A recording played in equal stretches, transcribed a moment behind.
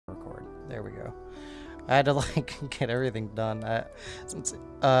There we go. I had to like get everything done. Since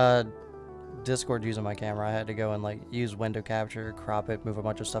Discord using my camera, I had to go and like use window capture, crop it, move a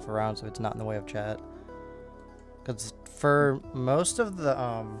bunch of stuff around so it's not in the way of chat. Because for most of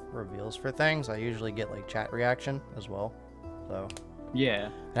the reveals for things, I usually get like chat reaction as well. So yeah,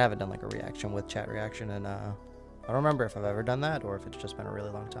 I haven't done like a reaction with chat reaction, and I don't remember if I've ever done that or if it's just been a really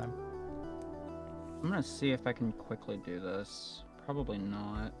long time. I'm gonna see if I can quickly do this. Probably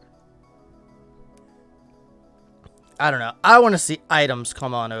not. I don't know. I want to see items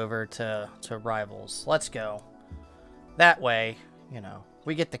come on over to Rivals. Let's go. That way, you know,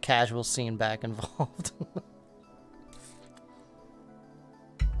 we get the casual scene back involved.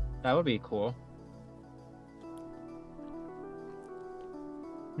 That would be cool.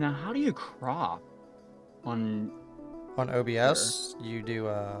 Now, how do you crop on OBS? Here? You do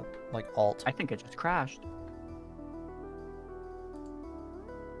like Alt. I think it just crashed.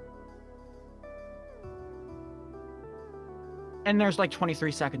 And there's like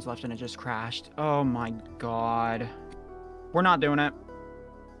 23 seconds left and it just crashed. Oh my god. We're not doing it.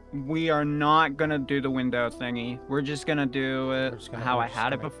 We are not gonna do the window thingy. We're just gonna do it how I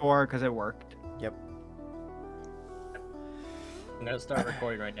had it before because it worked. Yep. I'm gonna start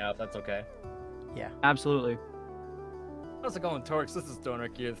recording right now if that's okay. Yeah. Absolutely. How's it going, Torx? This is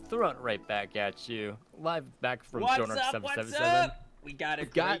ThrownOrc here. Throwing it right back at you. Live back from ThrownOrc 777. We got a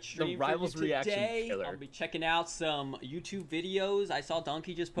great stream the Rivals for you reaction today. killer. I'll be checking out some YouTube videos. I saw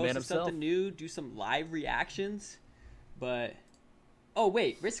Donkey just posted something new. Do some live reactions. But, oh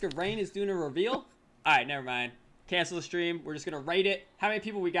wait, Risk of Rain is doing a reveal? Alright, never mind. Cancel the stream. We're just going to rate it. How many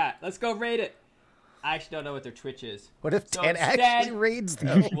people we got? Let's go rate it. I actually don't know what their Twitch is. What if Ted actually raids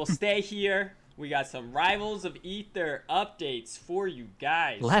though? We'll stay here. We got some Rivals of Aether updates for you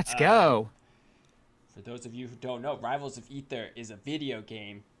guys. Let's go. For those of you who don't know, Rivals of Aether is a video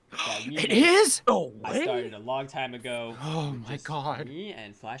game. That we It is? Oh, way? I started a long time ago. Oh my god. Me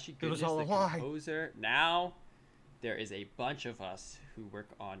and Flashy Goodness, it was all the a lie. composer. Now, there is a bunch of us who work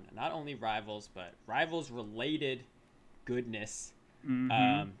on not only Rivals, but Rivals-related goodness.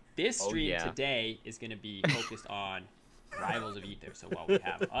 This stream today is going to be focused on Rivals of Aether. So while we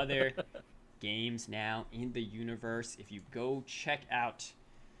have other games now in the universe, if you go check out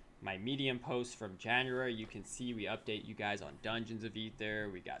my Medium post from January, you can see we update you guys on Dungeons of Aether.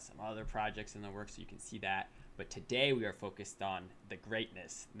 We got some other projects in the works, so you can see that. But today we are focused on the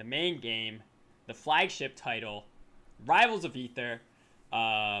greatness, the main game, the flagship title, Rivals of Aether.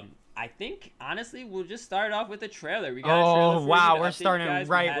 I think honestly we'll just start off with a trailer. We got a trailer for wow, you we're starting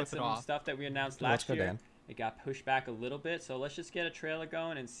right with some it off. Stuff that we announced last year. Dan. It got pushed back a little bit, so let's just get a trailer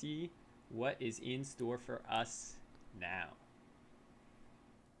going and see what is in store for us now.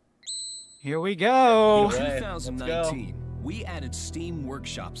 Here we go. In 2019, we added Steam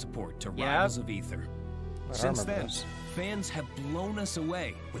Workshop support to Rivals of Aether. Since then, fans have blown us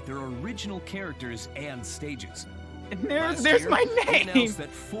away with their original characters and stages. And there's my name. We announced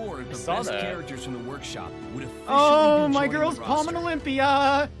that 4 of the best characters from the workshop would officially oh, be my joining girl's the Palm roster.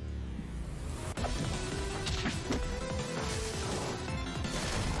 Olympia.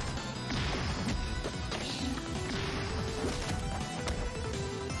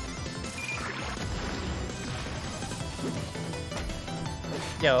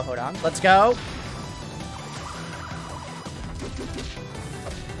 Yo, hold on. Let's go.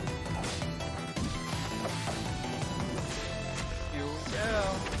 Here we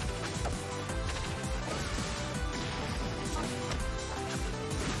go.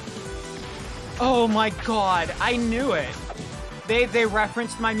 Oh my god, I knew it. They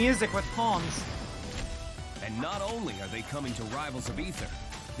referenced my music with palms. And not only are they coming to Rivals of Aether,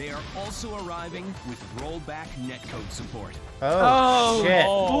 they are also arriving with rollback netcode support. Oh, shit.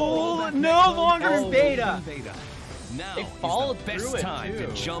 Oh, no longer in beta. Now is the best time to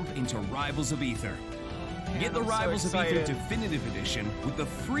jump into Rivals of Aether. Get the Rivals of Aether Definitive Edition with the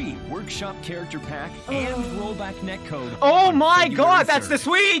free Workshop Character Pack and rollback netcode. Oh my god, that's this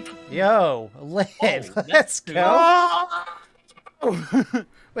week! Yo, let's go.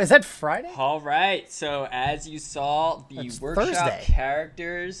 Wait, is that Friday? All right, so as you saw, the It's workshop Thursday.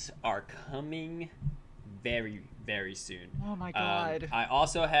 characters are coming very, very soon. Oh my god. I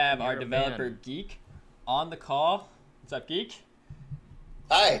also have our You're a developer man. Geek on the call. What's up, Geek?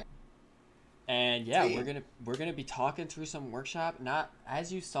 Hi. And yeah, we're gonna be talking through some workshop.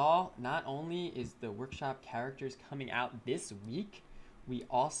 As you saw, not only is the workshop characters coming out this week, we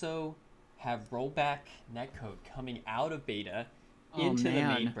also have rollback netcode coming out of beta into the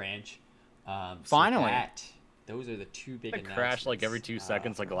main branch. Finally. Those are the two big It announcements. crashed like every 2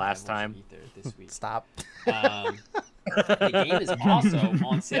 seconds like last time. This week. Stop. The game is also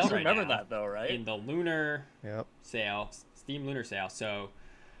on sale right remember now. That though, right? In the lunar Yep. sale, Steam lunar sale. So,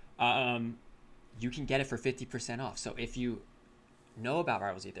 you can get it for 50% off. So if you know about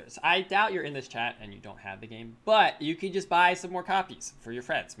Rivals Aether, I doubt you're in this chat and you don't have the game, but you can just buy some more copies for your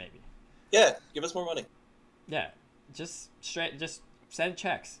friends, maybe. Yeah, give us more money. Yeah, just send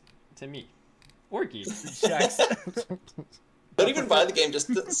checks to me or Geek. Checks. Don't even buy the game. Just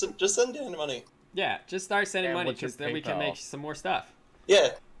send Dan money. Yeah, just start sending And money what's your because then we can PayPal? make some more stuff. Yeah.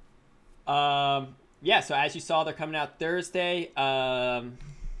 Yeah. So as you saw, they're coming out Thursday.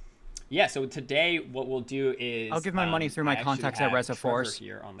 Yeah. So today, what we'll do is I'll give my money through my I actually contacts at have Reza Trevor Force.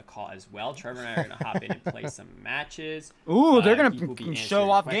 here on the call as well. Trevor and I are gonna hop in and play some matches. Ooh, they're He will be gonna answering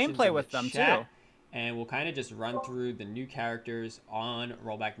show off questions gameplay in with the them chat, too. and we'll kind of just run through the new characters on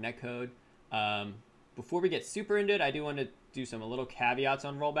Rollback Netcode. Before we get super into it, I do want to do a little caveats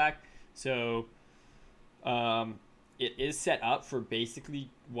on Rollback. So, it is set up for basically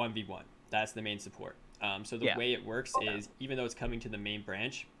 1v1. That's the main support. So the way it works is, even though it's coming to the main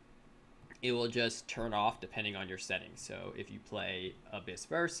branch, it will just turn off depending on your settings. So if you play Abyss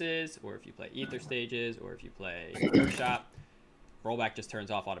Versus, or if you play Aether Stages, or if you play Workshop, Rollback just turns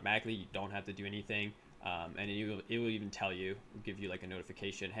off automatically. You don't have to do anything. And it will even tell you, give you like a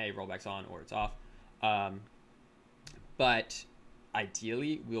notification, hey, Rollback's on or it's off. But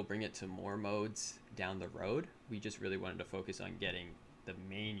ideally, we'll bring it to more modes down the road. We just really wanted to focus on getting the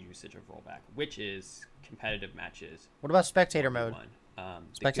main usage of Rollback, which is competitive matches. What about spectator mode? The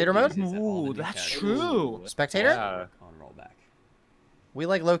Spectator good news mode? is that all the Ooh, new that's characters true. Spectator? Yeah. on Rollback. We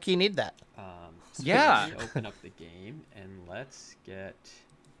like low-key need that. So Yeah. let's open up the game and let's get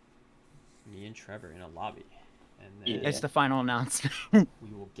me and Trevor in a lobby, and then It's the final announcement. we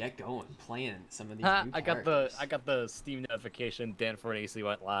will get going playing some of these new I characters. got the Steam notification. Dan for an AC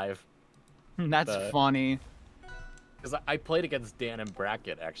went live. That's But- funny. Because I played against Dan in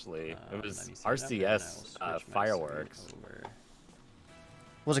bracket actually. It Let was me set it up, and I will RCS switch my screen fireworks. over.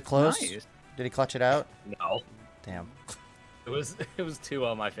 Was it close? Nice. Did he clutch it out? No, Damn. it was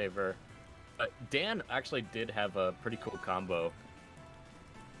 2-0 my favor. Dan actually did have a pretty cool combo.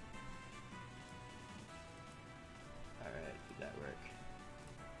 Alright, did that work?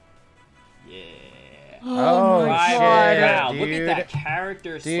 Yeah. Oh, my shit, God. Wow, dude. look at that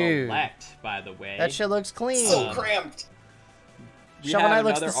character Dude. select, by the way. That shit looks clean. So cramped. We Shovel Knight have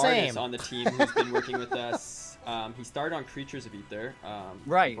looks another the same. artist on the team who's been working with us. He started on Creatures of Aether,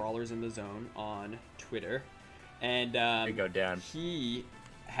 Right. Brawlers in the Zone on Twitter, and There you go, Dan. he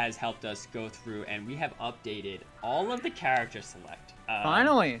has helped us go through, and we have updated all of the character select.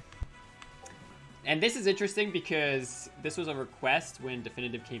 Finally. And this is interesting because this was a request when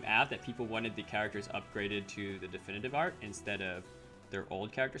Definitive came out that people wanted the characters upgraded to the Definitive art instead of their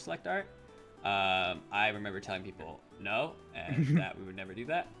old character select art. I remember telling people no, and that we would never do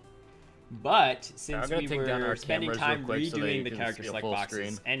that. But since gonna we take down were our spending cameras time real quick so that redoing you the can character see a select full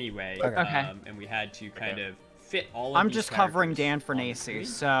boxes screen. anyway, Okay. and we had to kind of fit all of I'm these just covering characters Dan for on the Nacy, screen.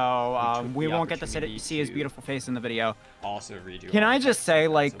 so took we the won't get to opportunity see his to beautiful face in the video. Also redo. Can all I the just say,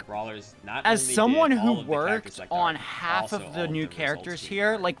 characters. like, So Brawlers not as only did someone who all of the character worked select on art, half also of all the new results characters screen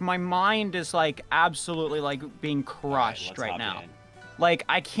here, art. like my mind is like absolutely like being All right, crushed let's right hop now. in. Like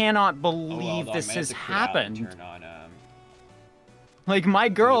I cannot Oh, believe although I this might has have to quit out and happened. turn on, Like my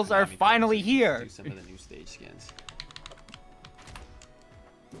girls the are Konami finally cards to here. do some of the new stage skins.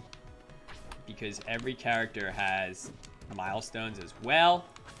 Because every character has milestones as well,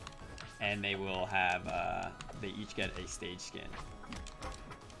 and they will have they each get a stage skin.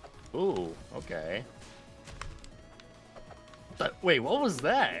 Ooh, okay. Wait, what was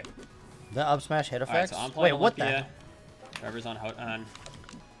that? The up smash hit All right, effects? so I'm Wait, playing what the? Olympia. Trevor's on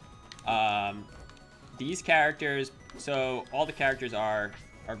Hotan. These characters, so all the characters are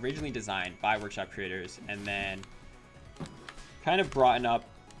originally designed by workshop creators, and then kind of brought up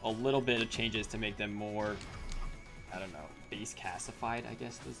a little bit of changes to make them more, I don't know, base castified, I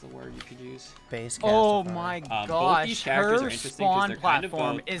guess is the word you could use. Base Oh castified. my both these gosh, characters are her interesting 'cause spawn they're kind of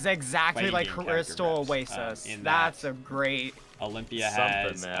platform both is exactly fighting like game character Crystal reps, Oasis. in That's that a great. Olympia Something,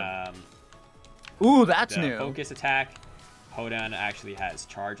 has man. Ooh, that's the new. focus attack. Hodan actually has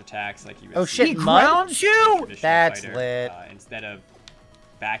charge attacks like you would Oh, see shit, He in Mud? grounds you. traditional That's fighter. lit. Instead of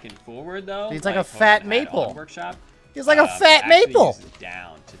back and forward though, He's like a Hodan fat had maple. on Workshop, He's like a it fat actually maple. uses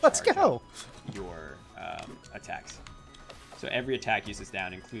down to Let's charge go. up your attacks. So every attack uses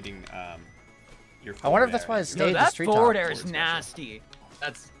down, including your. I wonder if forward that's air why and his your No, stage that is street forward top. air is Forward nasty.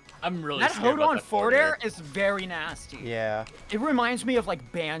 I'm really That scared about hold on that forward air is very nasty. Yeah. It reminds me of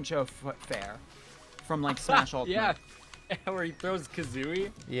like Banjo Fair from like Smash Ultimate. Yeah, Where he throws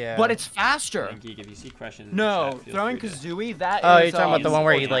Kazooie? Yeah. But it's faster. And Geek, if you see questions, No, in the chat, feel throwing free to- Kazooie, that Oh, is, you're talking about the one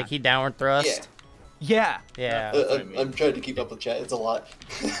where yeah. he downward thrust? Yeah. Yeah. I'm trying to keep up with chat. It's a lot.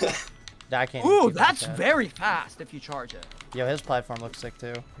 I can't. Ooh, keep up that's with that. very fast if you charge it. Yo, his platform looks sick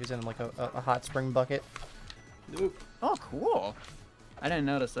too. He's in like a hot spring bucket. Nope. Oh, cool. I didn't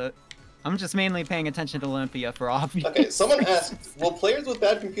notice it. I'm just mainly paying attention to Olympia for obvious. Okay, someone asked, will players with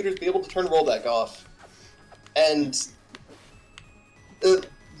bad computers be able to turn rollback off? And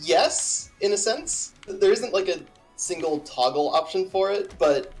yes, in a sense. There isn't like a single toggle option for it,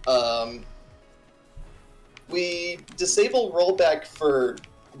 but we disable rollback for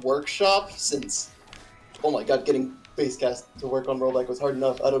workshop since, oh my god, getting Basecast to work on rollback was hard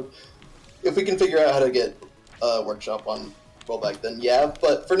enough. If we can figure out how to get workshop on rollback, then yeah,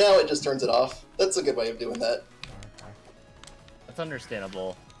 but for now it just turns it off. That's a good way of doing that. That's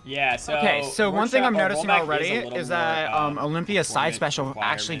understandable. Yeah, so Okay, so one thing I'm workshop- noticing rollback already a little is that more, Olympia's side performance special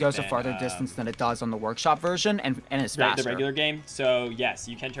actually goes a requirement farther than, distance than it does on the workshop version, and is the faster. regular game. So yes,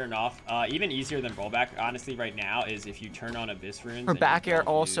 you can turn it off. Even easier than rollback, honestly, right now is if you turn on Abyss runes. Her and back you air don't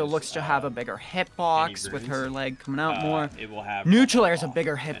also use, looks to have a bigger hitbox with her runes, leg coming out more. It will have Neutral rollback air's a off,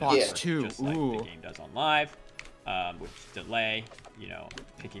 bigger and it hitbox works too. just like Ooh. the game does on live, with delay. You know,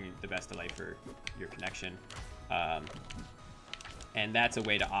 picking the best delay for your connection. And that's a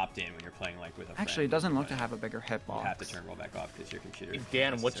way to opt in when you're playing like with a friend. Actually, it doesn't look to but have a bigger hitbox. You have to turn rollback off because your computer.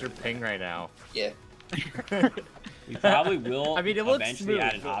 Dan, what's your necessarily ping right now? Yeah. We probably will I mean, it looks eventually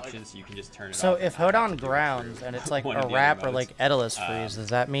add an smooth, but, option so you can just turn it So off. if Hodon grounds and it's like one a of the wrap other or like modes. Edalus freeze, does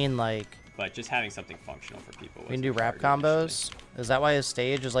that mean like But just having something functional for people. we can do was wrap important combos? Is that why his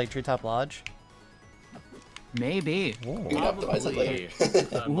stage is like Treetop Lodge? Maybe. We can optimize it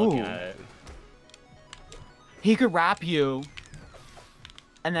later. I'm looking Ooh. at it. He could wrap you,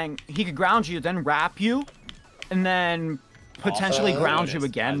 and then he could ground you, then wrap you, and then potentially Also, ground you notice,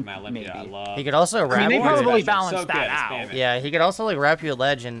 again, as my Olympia, I maybe. love- He could also wrap they you. probably special. balanced So that good, out. spam it. Yeah, he could also like wrap you a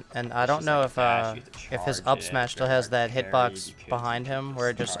ledge, and I don't just know like if a dash, you have to if his charge up it, smash still very has hard that to carry, hitbox you could behind him where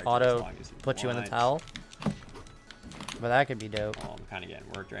it just charge as auto long as you puts you in the want. towel. But that could be dope. Oh, I'm kind of getting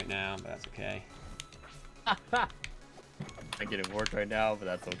worked right now, but that's okay. I'm getting worked right now, but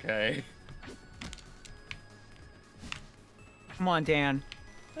that's okay. Come on, Dan.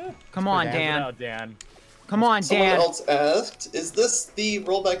 Come on, Hands it Dan. out, Dan. Come on, Someone Dan. else asked, is this the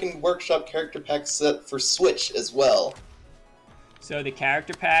rollback and workshop character pack set for Switch as well? So the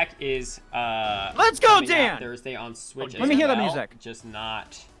character pack is Let's go, coming out Dan! Thursday on Switch. Let me hear the well, music. Just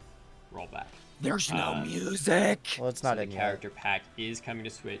not rollback. There's no Um, music. Well, it's So not the in yet. character pack is coming to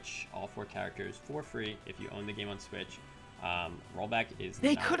Switch. All 4 characters for free if you own the game on Switch. Rollback is.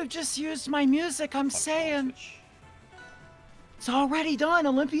 They not could have just used my music, I'm functional on saying. Switch. It's already done.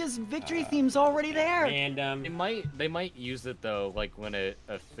 Olympia's victory theme's already there. Random. They might use it though, like when it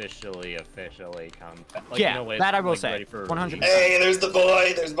officially comes. Like, Yeah, you know, when that it's, I will like, say. ready for 100%. release. Hey, there's the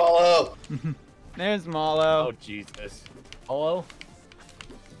boy! There's Malo! There's Malo. Oh Jesus. Hello.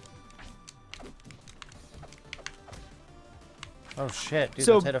 Oh shit, dude,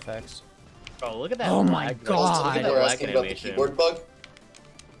 So- that's hit effects. Oh, look at that. Oh my lag. God. Look at People that are lag asking about the animation. keyboard bug.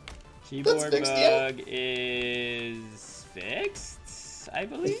 Keyboard fixed, yeah. bug is fixed, I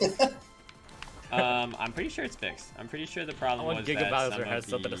believe. I'm pretty sure it's fixed. I'm pretty sure the I problem want was Giga that Bowser some has of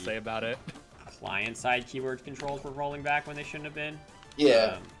something to the say about it. client-side keyboard controls were rolling back when they shouldn't have been.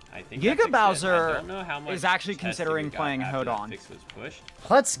 Yeah. I think Giga that fixed it. Bowser I don't know how much is actually testing considering we got playing after the Hodon. fix was pushed.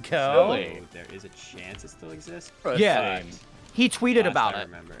 Let's go. Really? So there is a chance it still exists. Yeah. Same. He tweeted Last about I it.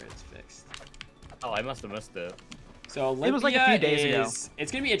 remember it's fixed. Oh, I must have missed it. So Olympia It was like a few days ago.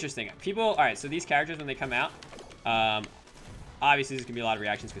 It's gonna be interesting. People, all right. So these characters when they come out, obviously there's gonna be a lot of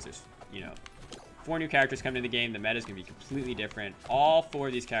reactions because there's 4 new characters coming to the game. The meta is gonna be completely different. All 4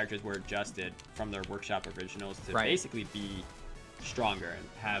 of these characters were adjusted from their workshop originals to Right. basically be stronger and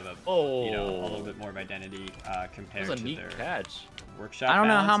have a a little bit more of identity That compared was a to neat their catch. workshop. I don't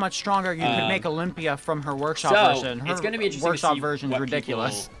know how balance. much stronger you could make Olympia from her workshop So version. Her it's going to be interesting workshop to see version's what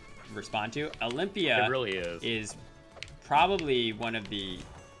ridiculous. people respond to. Olympia It really is. probably one of the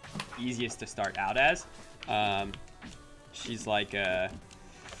easiest to start out as. She's like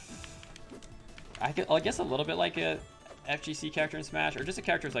I guess a little bit like a FGC character in Smash, or just a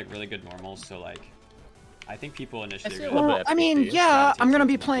character who's like really good normals. So like, I think people initially. I see are a gonna- little Well, bit I mean, FGC. yeah, I'm gonna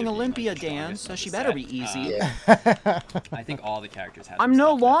be Olympia playing being, like, Olympia, the Dan, strongest so of she the better set. be easy. Yeah. I think all the characters have. I'm some no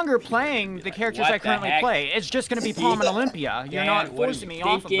stuff that longer people are gonna playing be the like, characters "What I the currently heck?" play. It's just gonna be Palm and Olympia. You're Dan, not what are forcing you me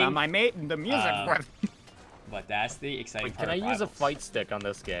off of thinking? them. I made the music for it. But that's the exciting Wait, part. can I of use a Rivals. fight stick on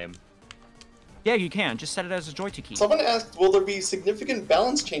this game? Yeah, you can. Just set it as a joystick key. Someone asked, will there be significant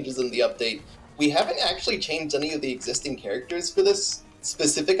balance changes in the update? we haven't actually changed any of the existing characters for this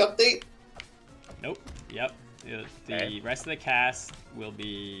specific update. Nope. Yep. The rest of the cast will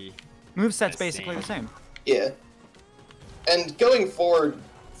be... Moveset's basically the same. Yeah. And going forward,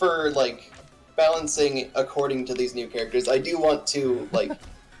 for, like, balancing according to these new characters, I do want to, like,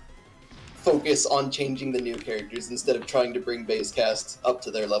 focus on changing the new characters instead of trying to bring base cast up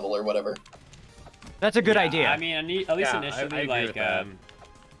to their level or whatever. That's a good idea. I mean, at least initially, like,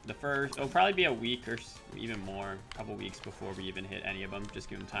 the first... It'll probably be a week or even more, a couple weeks before we even hit any of them. Just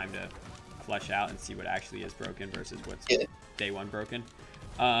give them time to flesh out and see what actually is broken versus what's day one broken.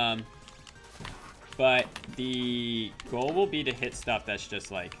 But the goal will be to hit stuff that's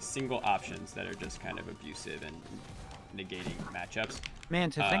just like single options that are just kind of abusive and negating matchups. Man,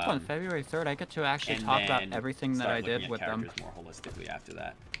 to think on February 3rd, I get to actually talk about everything that I did with them. More holistically after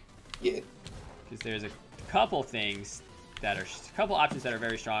that. Yeah. Because there's a couple things that are a couple options that are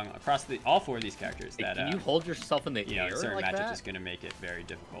very strong across all four of these characters. That can you hold yourself in the air certain like matchups that? is going to make it very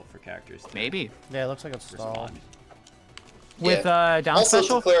difficult for characters. To Maybe. Yeah, it looks like it's stalled. With down also,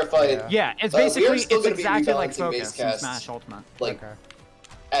 special. To clarify, yeah, it's basically it's exactly like Focus in Smash Ultimate. Like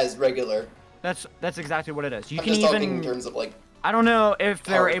as regular. That's exactly what it is. You I'm can just even talking in terms of like. I don't know if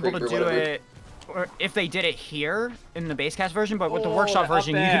they were able to do whatever. it, or if they did it here in the base cast version, but with the workshop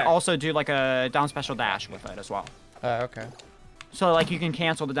version, you can also do like a down special dash with it as well. Okay. So like you can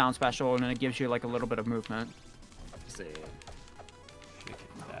cancel the down special, and then it gives you like a little bit of movement. Let's see.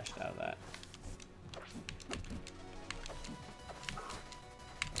 Dashed out of that.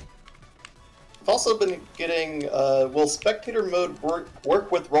 I've also been getting, will spectator mode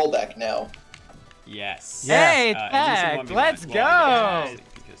work with rollback now? Yes. Hey, Tech, let's go!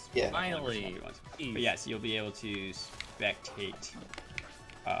 Yeah. Finally. But yes, you'll be able to spectate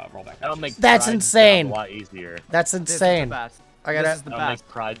rollback. That'll make That's Pride's insane. job a lot easier. That's insane. This is the best. I gotta. This is the That'll best.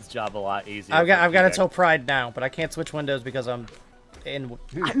 make Pride's job a lot easier. I've got to tell Pride now, but I can't switch windows because I'm in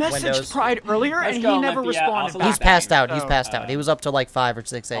I messaged Windows. Pride earlier, and he never responded back. He's passed out. He's So, passed out. He was up to like 5 or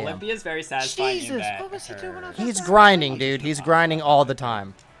 6 a.m. Olympia's very satisfying in Jesus, that what was he doing on He's grinding, dude. He's grinding all the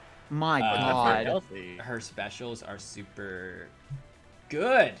time. My God. her specials are super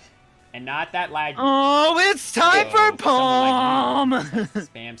good and not that laggy. Oh, it's time for Some Palm! of, like,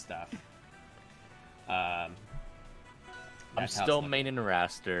 spam stuff. I'm That's how still it's maining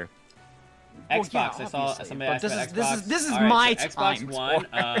Raster. Xbox. Well, yeah, I saw obviously, somebody but asked this about is- Xbox. this is All right, my so time Xbox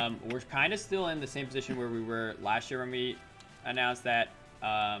One. We're kind of still in the same position where we were last year when we announced that.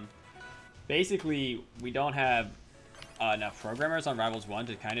 Basically, we don't have enough programmers on Rivals 1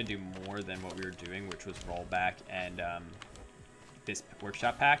 to kind of do more than what we were doing, which was rollback and this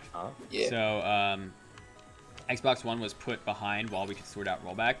workshop pack. Yeah. So Xbox One was put behind while we could sort out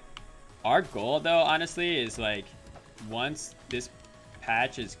rollback. Our goal, though, honestly, is like once this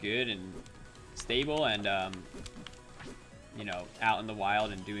patch is good and stable and you know, out in the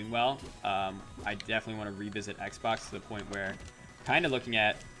wild and doing well, I definitely want to revisit Xbox to the point where kind of looking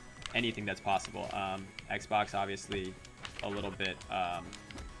at anything that's possible. Xbox obviously a little bit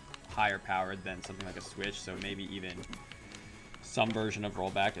higher powered than something like a Switch, so maybe even some version of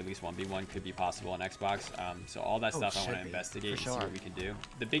rollback, at least 1v1 could be possible on Xbox. So all that stuff I want to investigate and see what we can do.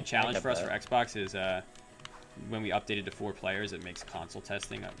 The big challenge for us for Xbox is when we updated to 4 players, it makes console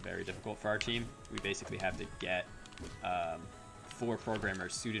testing very difficult for our team. We basically have to get 4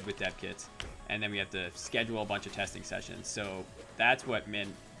 programmers suited with dev kits, and then we have to schedule a bunch of testing sessions. So that's what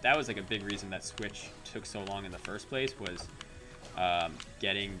that was like a big reason that Switch took so long in the first place, was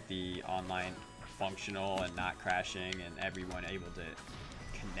getting the online functional and not crashing and everyone able to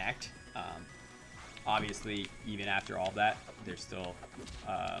connect. Obviously, even after all that, there's still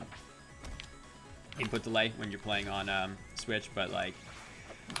input delay when you're playing on Switch, but like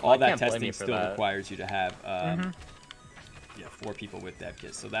all that testing still requires you to have 4 people with dev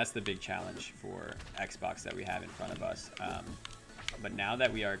kits. So that's the big challenge for Xbox that we have in front of us. But now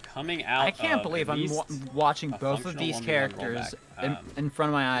that we are coming out, I can't believe I'm watching both of these characters in front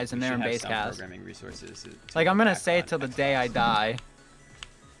of my eyes, and they're in base cast. Programming resources. Like, I'm gonna say it till the day I die.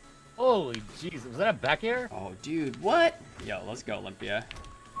 Holy jeez, was that a back air? Oh, dude, what? Yo, let's go, Olympia.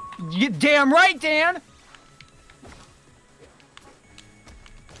 You damn right, Dan!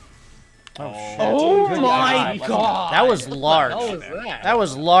 Oh my God! That was large. What was that? That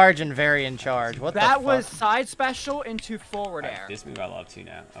was large and very in charge. What That the was fuck? side special into forward air. This move I love too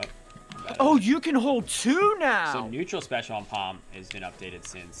now. Oh, you can hold 2 now! So neutral special on Palm has been updated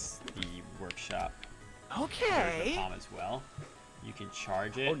since the workshop. Okay. Palm as well. You can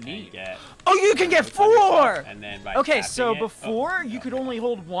charge it and get. Oh, you can get 4! And then by Okay, tapping so it, before you could only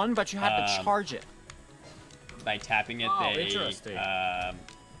hold 1, but you had to charge it. By tapping it, Oh, they interesting.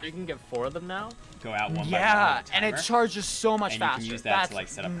 You can get 4 of them now? go out one by one. Yeah, with a and it timer, charges so much and faster. you can use that to like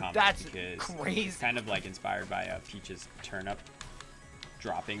set up combos that's because crazy. it's kind of like inspired by Peach's turnip,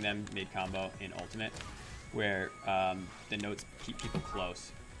 dropping them mid combo in Ultimate, where the notes keep people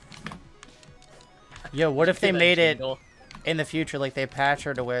close. Yo, what if they that made it jingle? in the future, like they patch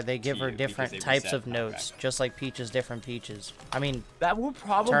her to where they give her you, because different they types reset of notes, back. just like Peach's different Peaches? I mean, That will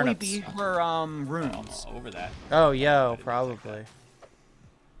probably Turnips. be her runes. Over that. oh, yo, Like probably. that.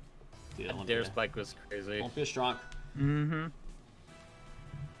 Dude, That Dare Spike was crazy. Olympia strong. Mm-hmm.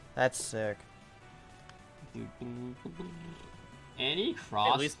 That's sick. Any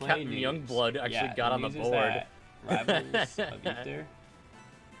cross At least Captain Youngblood actually got on the board. Rivals of Aether.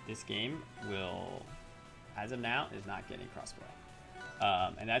 This game will, as of now, is not getting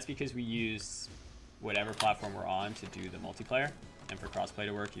crossplay. And that's because we use whatever platform we're on to do the multiplayer. And for crossplay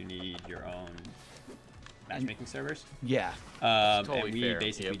to work, you need your own matchmaking servers. Yeah. Totally and we fair,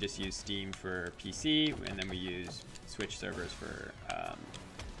 basically yep. just use Steam for PC, and then we use Switch servers for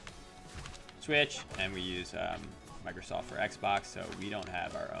Switch, and we use Microsoft for Xbox, so we don't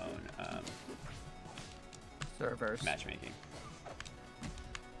have our own Servers. matchmaking.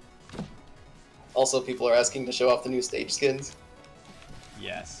 Also, people are asking to show off the new stage skins.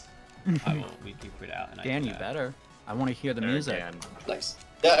 Yes. We can quit out. And Dan, I you better. I want to hear the There music. again. Nice.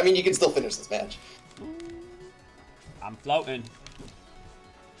 Yeah, I mean, you can still finish this match. I'm floating.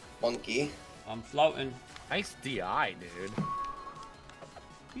 Monkey. I'm floating. Nice DI, dude.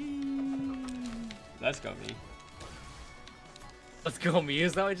 Let's go, me. Let's go, me.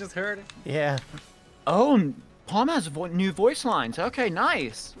 Is that what I just heard? Yeah. Oh, Palm has new voice lines. Okay,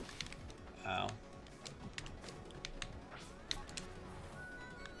 nice. Ow.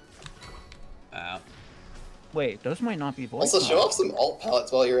 Ow. Wait, those might not be voice Also, lines. show off some alt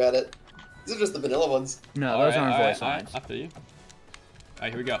palettes while you're at it. These are just the vanilla ones. No, those aren't voice alright, lines. I feel you.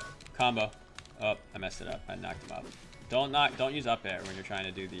 Alright, here we go. Combo. Oh, I messed it up. I knocked him up. Don't use up air when you're trying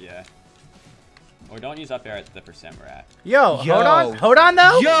to do the or don't use up air at the percent we're at. Yo, hold on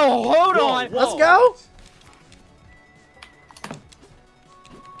though. Yo, hold on. Let's go.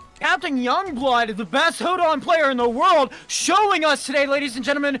 Captain Youngblood is the best Hold-On player in the world, showing us today, ladies and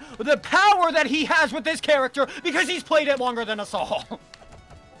gentlemen, the power that he has with this character because he's played it longer than us all.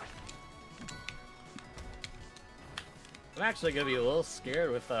 I'm actually gonna be a little scared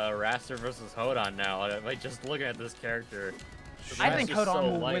with Raster versus Hodon now. Like just looking at this character. I think Raster's Hold-On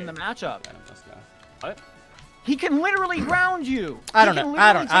so will light. win the matchup. Let's go. What? He can literally ground you. I don't He know. can I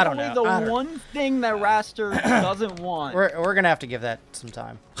literally don't take away know. The I don't- one thing that Raster doesn't want. We're gonna have to give that some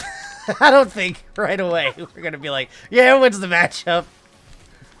time. I don't think right away we're gonna be like, yeah, who wins the matchup?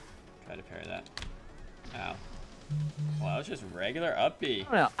 Try to parry that. Ow. Well, that was just regular up B. I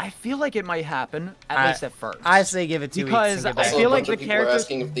don't know. I feel like it might happen, at least at first. I say give it 2 weeks. Because And get I back. Also, feel a like bunch the of people are characters-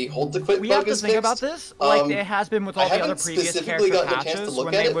 asking if the hold to quit We bug have to is think fixed. about this like it has been with all the other haven't previous specifically character gotten a chance to patches look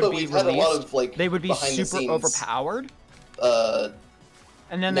when at they it, would but be we've had a lot released. of, like, They would be behind the super scenes, overpowered,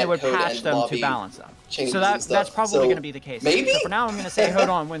 and then they net would code patch and them to lobby balance them. changes So and that's stuff. probably So, going to be the case. maybe? So for now, I'm going to say Hold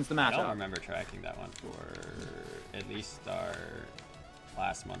On wins the I don't matchup. remember tracking that one for at least our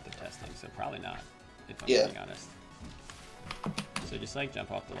last month of testing, so probably not, if I'm Yeah. being honest. So just like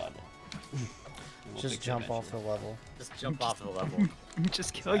jump off the level. And we'll Just fix it jump off the eventually. level. Just jump off the level.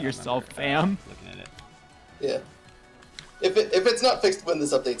 Just I kill don't yourself, remember, fam. looking at it. Yeah. If it's not fixed when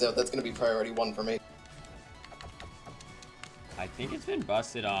this update's out, that's going to be priority 1 for me. I think it's been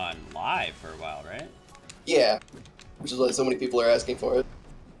busted on live for a while, right? Yeah. Which is why so many people are asking for it.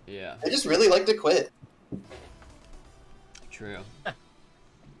 Yeah. I just really like to quit. True.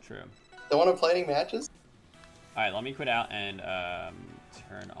 True. Don't want to play any matches? Alright, let me quit out and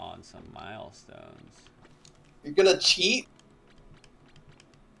turn on some milestones. You're gonna cheat?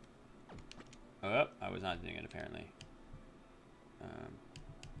 Oh, I was not doing it apparently.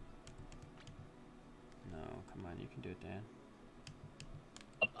 No, come on, you can do it, Dan.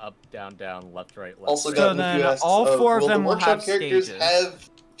 Up, down, down, left, right, left. Also right. got a few then asks all of, 4 of will them the will workshop have characters stages. have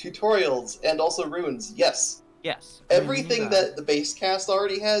tutorials and also runes? Yes. Yes. Everything that the base cast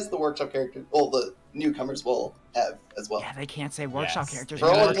already has, the workshop characters, well, the newcomers will have as well. Yeah, they can't say workshop Yes. characters For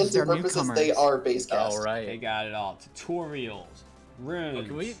all because intents they're and purposes, newcomers. they are base cast. All right. They got it all. Tutorials, runes.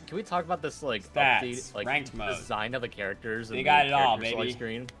 Can we talk about this like Stats, update, like ranked mode. design of the characters? They and got the it all, character select baby.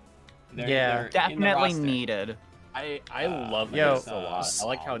 Screen? They're Yeah. in the Definitely roster. needed. I love Yo. this a lot. I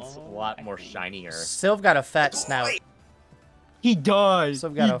like how it's a lot more shinier. Sylve got a fat snout. He does.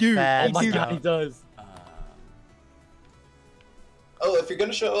 Sylve got he a do. fat Oh my snout. god, he does. Oh, if you're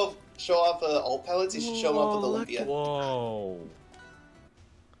gonna show off alt palettes, you should show them off with Olympia. Whoa.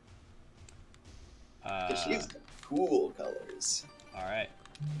 'Cause she's got cool colors. All right.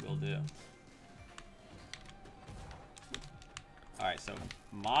 Will do. Alright, so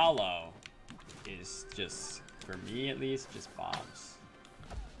Malo is just, for me at least, just bombs.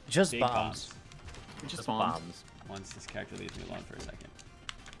 Just Big bombs. Just bombs. Once this character leaves me alone for a second.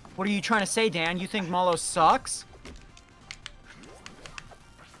 What are you trying to say, Dan? You think Malo sucks?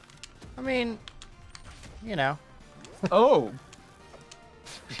 I mean, you know. Oh.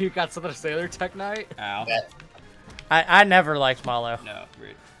 You got something to say there, Tech Knight? Ow. I never liked Malo. No,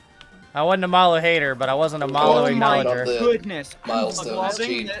 rude. I wasn't a Malo hater, but I wasn't a Malo acknowledger. Goodness. Milestones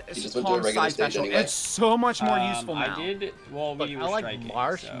cheat. You just went to a regular stage anyway. It's so much more useful now. I did. Well, Look, we I were like striking,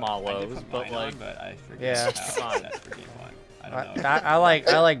 marshmallows, so I did but put mine on, like, but I forget Yeah. how that's for game one. I don't know.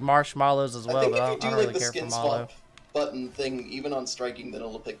 I like marshmallows as well, I think but if I you do don't like really the care for skin Malo. swap button thing, even on striking, then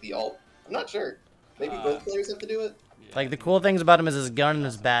it'll pick the alt. I'm not sure. Maybe both players have to do it. Yeah, Like the cool things about him is his gun and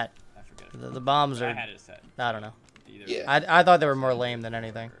his bat. I forget. The bombs I are, had it set. I don't know. Either Yeah. I thought they were more lame than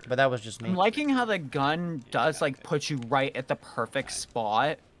anything, but that was just me. I'm liking how the gun does like put you right at the perfect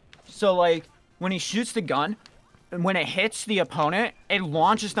spot. So like when he shoots the gun, and when it hits the opponent, it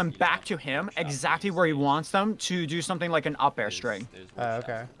launches them back to him exactly where he wants them to do something like an up air string. There's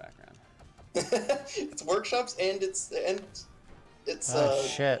Okay. workshops in the background. It's workshops and it's Oh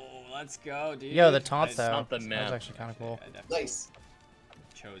shit. Oh, let's go, dude. Yo, the taunt I- though. something, That was man. actually kind of cool. I definitely nice.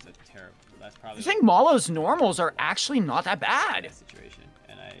 chose a terrible. That's probably I think Malo's normals are actually not that bad. the situation,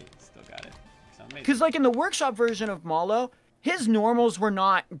 and I still got it. So amazing. Because like in the workshop version of Malo, his normals were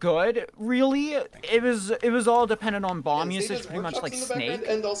not good, really. It was all dependent on bomb Yeah, usage, there's pretty much like workshops in the background,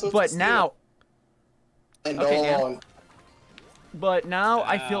 Snake. and also But steel. now, And Okay, all Dan. along.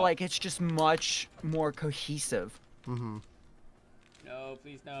 I feel like it's just much more cohesive. Mm-hmm. No,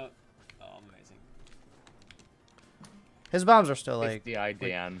 please no. Oh, amazing. His bombs are still like the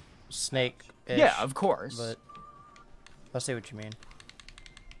IDN. snake. Yeah, of course. But I see what you mean.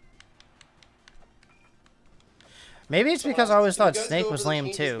 Maybe it's because I always thought Snake was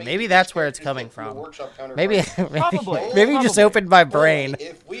lame too. Maybe that's where it's coming from. Maybe Probably. maybe you just Probably. opened my brain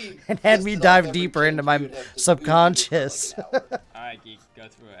and had me dive deeper into my subconscious. Alright, Geek, go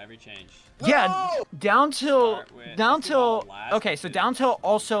through every change. Yeah, down till Start with- let's do all last okay, so two. down till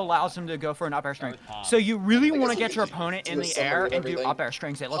also allows him to go for an up air string. with Palm. So you really I want to guess get we your could opponent do in a the summary air of and do everything. up air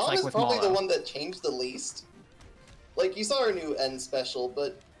strings. It looks Tom like is with probably the Malo. one that changed the least. Like, you saw our new end special,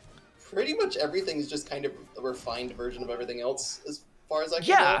 but pretty much everything is just kind of a refined version of everything else, as far as I can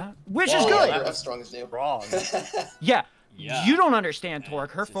Yeah, which is tell. good. Yeah, F strong is new. Wrong. Yeah. Yeah. You don't understand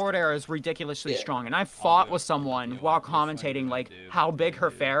Torque. Her it's just- forward air is ridiculously Yeah. strong, and I fought do with it. someone I'll do it. while I'll do it. commentating I'll like do it. how big her I'll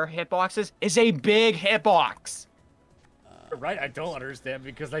do it. fair hitbox is. Is a big hitbox. Right, I don't understand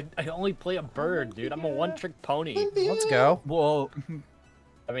because I only play a bird, dude. I'm a one-trick pony. Let's go. Whoa.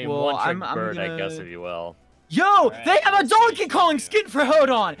 I mean, Well, one-trick I'm bird, I guess, gonna- if you will. Yo, Alright, they have a let's Donkey see. Kong skin for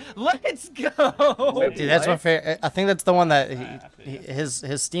Hodon. Let's go. Dude, that's my favorite. I think that's the one that Yeah. his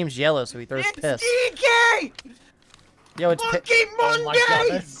steam's yellow, so he throws It's piss. DK. Yo, it's Monkey Oh my god, Monday.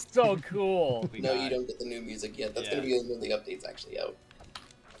 that's so cool. We No, got you it. don't get the new music yet. That's Yeah. gonna be when the update's actually out.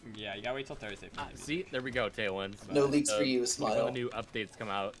 Yeah, you gotta wait till Thursday for the music. See, there we go, TailwindZ. No leaks for you, When smile. the new updates come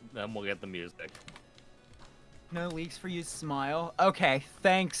out, then we'll get the music. No leaks for you, smile. Okay,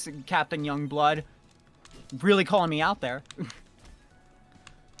 thanks, Captain Youngblood. Really calling me out there.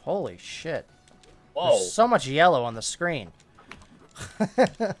 Holy shit. Whoa. There's so much yellow on the screen.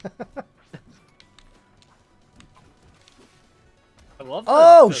 I love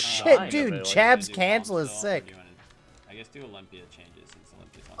Oh the shit, design of dude! it, like, Chab's Do cancel bomb is still, or sick. do you wanna- I guess do Olympia changes since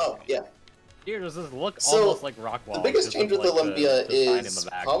Olympia's on Oh, screen. yeah. Here, does this look So, almost like Rockwall? The biggest just change with like, Olympia the sign in is the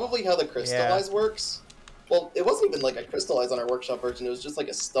back. probably how the crystallize works. Well, it wasn't even like a crystallize on our workshop version, it was just like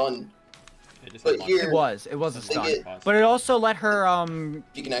a stun. They just But have one- here- It was a They stunt. get- But it also let her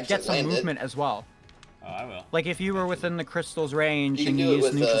You can actually get some land movement as well. Oh, I will. Like if you were within the crystal's range You can and you do it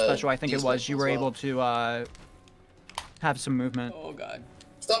used with, neutral special, I think it these was, you weapons were as able well. to have some movement. Oh god.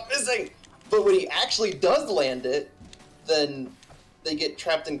 Stop missing! But when he actually does land it, then they get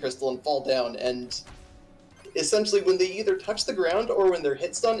trapped in crystal and fall down, and essentially when they either touch the ground or when their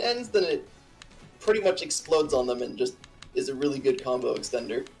hit stun ends, then it pretty much explodes on them and just is a really good combo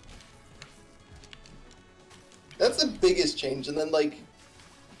extender. That's the biggest change, and then like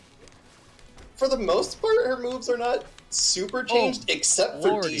for the most part her moves are not super changed except for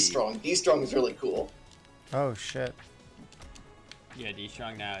lordy. D-Strong. D-Strong is really cool. Oh shit. Yeah,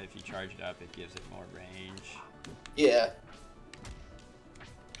 D-Strong now, if you charge it up, it gives it more range. Yeah.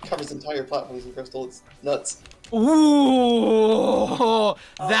 Covers entire platforms in crystal, it's nuts. Ooh,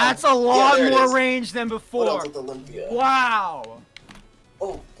 that's a lot there it more is. range than What before. else with Olympia? Wow.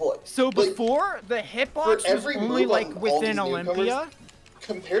 Oh boy. So Like, before the hitbox was every only move like on all within these newcomers- Olympia.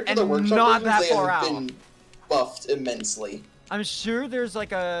 compared to And the workshop not versions, that they far have out. been buffed immensely. I'm sure there's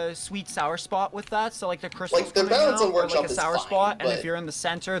like a sweet sour spot with that, so like the crystals Like, the coming balance out on are workshop like a is sour fine, spot, and if but- you're in the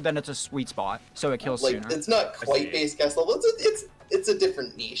center, then it's a sweet spot, so it kills Like, sooner. it's not quite base cast level. It's a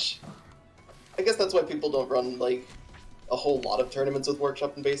different niche. I guess that's why people don't run like a whole lot of tournaments with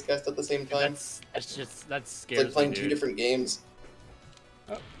workshop and base cast at the same time. That's It's scary. like playing two different games.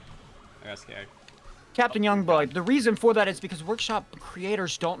 Oh, I got scared. Captain Youngblood, the reason for that is because workshop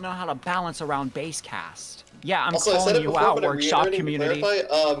creators don't know how to balance around base cast. Yeah, I'm Also, I said calling it you before, out, but I'm workshop reiterating to community.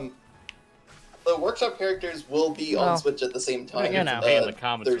 clarify, the workshop characters will be Well, on Switch at the same time. you know. Hey, in the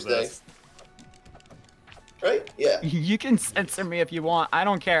comments for Thursday. this. Right? Yeah. You can censor me if you want. I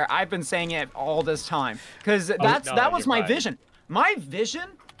don't care. I've been saying it all this time because that was you're my right. vision. My vision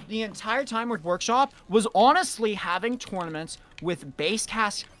the entire time with workshop was honestly having tournaments with base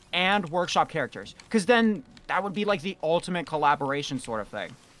cast and workshop characters, because then that would be like the ultimate collaboration sort of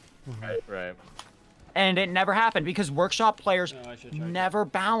thing. Right. And it never happened because workshop players No, I should try never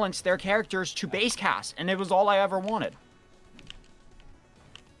balanced their characters to base cast, and it was all I ever wanted.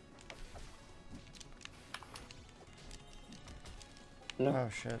 Oh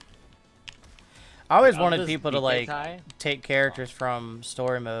shit. I always wanted this people to BK like tie? take characters from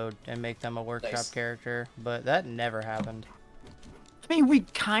story mode and make them a workshop Nice. character, but that never happened. I mean, we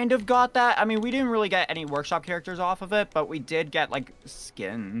kind of got that. I mean, we didn't really get any workshop characters off of it, but we did get, like,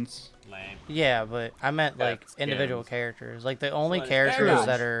 skins. Lame. Yeah, but I meant like skins. individual characters. Like the only But it's characters true.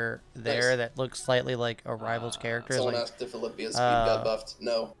 that are there Nice. that look slightly like a rival's character is Someone like asked if Olympia's speed got buffed.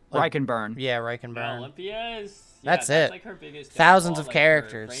 No. Like- Reichenburn. yeah, No, Reichenburn. Olympia is. That's yeah, it. Like her biggest Thousands downfall, of like, her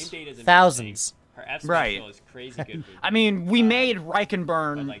characters. frame data is Thousands. amazing. Her F Right. special is crazy good. I mean, we made but,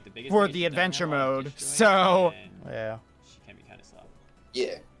 Reichenburn like, the biggest for thing is the she doesn't adventure have a lot of mode, disjoint, so... and Yeah. She can be kind of slow.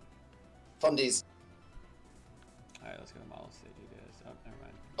 Yeah. Fundies. Alright, let's go to model stage, you guys. Oh, never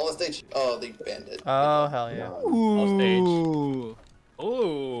mind. On the stage. Oh, they banned it. Oh hell yeah. Ooh.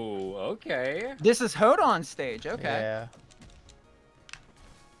 Ooh, okay. This is Hodon stage, okay. Yeah.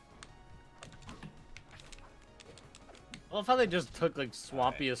 I love how they just took like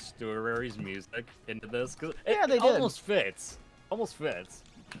Swampiest Stewarary's music into this. 'Cause Yeah, it they did. almost fits. Almost fits.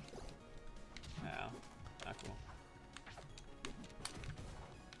 No, not cool.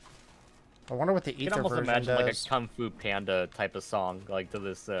 I wonder what the You can Aether almost version imagine does. like a Kung Fu Panda type of song, like to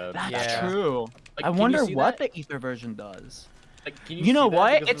this. That's Yeah. true. Like, I can you wonder see what that? the Ether version does. Like, can You know see that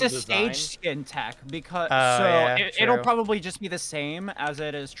what? because It's of a the design? stage skin tech because Oh, so yeah, it'll true. probably just be the same as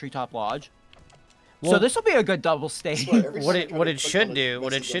it is Treetop Lodge. Well- so this will be a good double stage. Swear, every What time I it try what to it click should on do,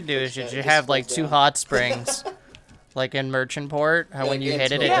 what it message should on do is Twitch chat, you it should just have like falls 2 down. hot springs, like in Merchant Port. How Yeah, when you games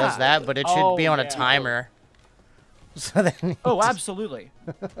hit it, will it Yeah. does that, but it should be Oh, on a yeah. timer. So then. you Oh, just- absolutely.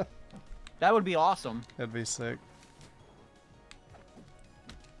 That would be awesome. That'd be sick.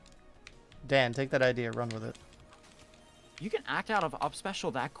 Dan, take that idea, run with it. You can act out of up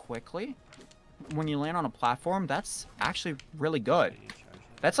special that quickly when you land on a platform. That's actually really good.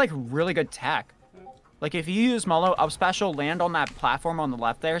 That's like really good tech. Like if you use Molo up special, land on that platform on the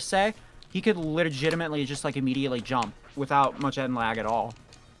left there, say, he could legitimately just like immediately jump without much end lag at all.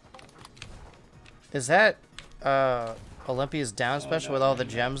 Is that Olympia's down special with all the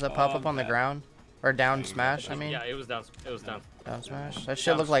gems that pop up on the ground? Or down smash, I mean? Yeah, it was down. It was down. Down smash? That shit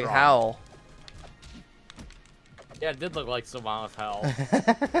Down looked like strong. Howl. Yeah, it did look like Savannah's Hell.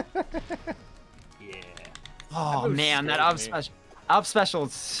 Yeah. Oh was man, that scared up special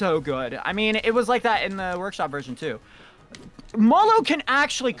is so good. I mean, it was like that in the workshop version too. Molo can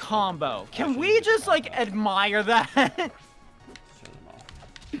actually combo. Can we just like admire that? Show them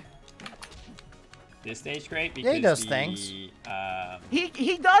all. This stage great because Yeah, he does the, things. he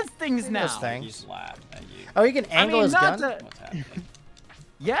does things He now. does things. He's laughed at you. Oh, he can angle mean, his not gun? to- What's happening?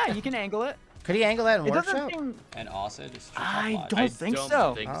 Yeah, you can angle it. Could he angle that in It doesn't Workshop? seem. And also just I don't I think don't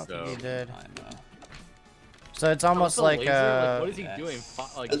so. think I don't so. think he did. Time, So it's almost Also, like laser, what is he Yes. doing?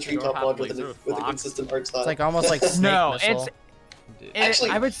 Like The treetop Sharp lodge with laser a fox? consistent art style. it's like almost like snake No, missile. Actually,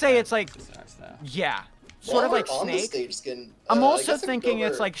 I would say it's like yeah, sort of While like we're on the Snake. stage skin, I'm I also guess I could thinking go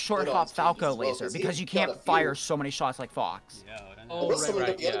it's over like short Hodon's hop stage Falco as well, laser 'cause because he's you got can't a few- fire so many shots like Fox. Oh, Unless right, someone right,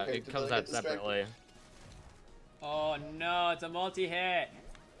 got the other yeah. character, It comes then I out get distracted. separately. Oh no, it's a multi-hit.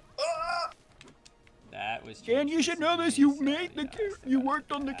 Ah! That was. And you should know this. You made the you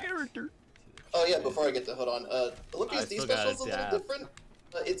worked on the character. Oh yeah, before I get to Hodon, Olympia's I D still special gotta is a little dab. different.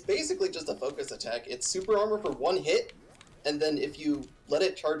 It's basically just a focus attack. It's super armor for 1 hit, and then if you let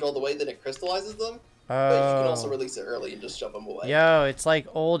it charge all the way, then it crystallizes them. But you can also Oh. release it early and just shove them away. Yo, it's like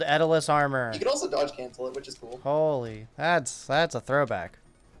old Daedalus armor. You can also dodge cancel it, which is cool. Holy, that's a throwback.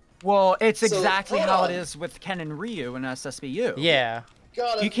 Well, it's So, exactly hold how on. it is with Ken and Ryu in SSBU. Yeah.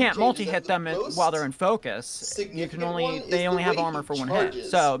 got You can't multi-hit them while they're in focus. You can they only have armor for one hit,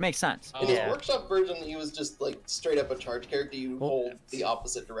 so it makes sense. In his workshop version, he was just like straight up a charge character. You hold the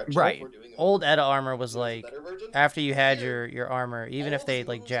opposite direction. Right. We're doing Old Edda armor was like after you had your armor, even if they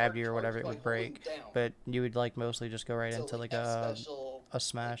like jabbed you or whatever, it would break. But you would like mostly just go right into like a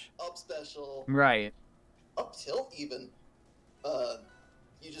smash. Up special. Right. Up tilt even.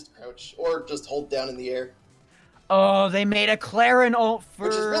 You just crouch or just hold down in the air. Oh, they made a Clarin ult for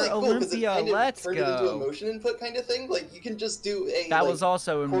Which is really cool, Olympia. It Let's turned go. it into a motion input kind of thing. Like you can just do a that was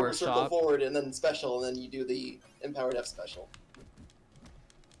also in quarter circle workshop. forward and then special, and then you do the empowered F special.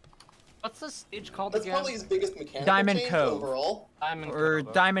 What's this stage called That's again? probably his biggest mechanical Diamond change Cove. overall.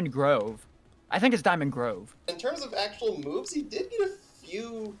 Diamond Grove. I think it's Diamond Grove. In terms of actual moves, he did get a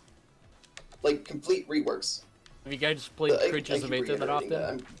few like complete reworks. Have you guys played Creatures of Aether that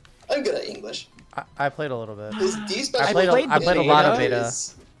often? I'm good at English. I played a little bit. His D special I played a lot of beta.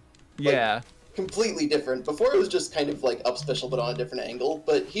 Yeah. Completely different. Before it was just kind of like up special but on a different angle.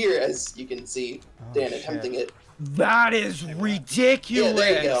 But here, as you can see, Dan attempting it. That is ridiculous. Yeah,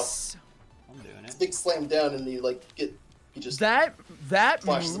 there you go. I'm doing it. It's a big slam down and you like get just that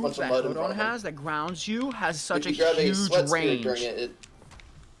flashes a move bunch of that mud in front Hodon of him. has that grounds you has such a if you grab huge sweat spirit range. during it,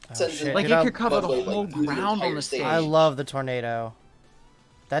 Oh, sends shit. it Like Dude, it could cover the mud wave, whole like, through the ground on entire the stage. stage. I love the tornado.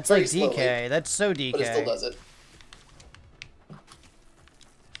 That's Very like DK. slowly, That's so DK. but it still does it.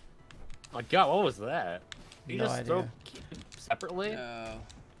 My God, what was that? You No just idea. throw separately? No.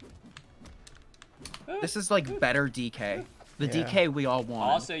 This is like better DK. The Yeah. DK we all want.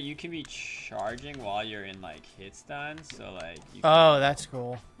 Also, you can be charging while you're in like hit stun, so like you Oh, can that's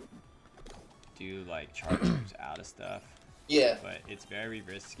cool. do like charge moves out of stuff. Yeah. But it's very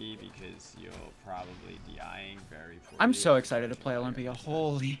risky because you'll probably DIing very poorly. I'm so excited to play Olympia.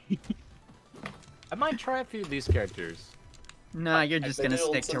 Holy. I might try a few of these characters. Nah, you're just gonna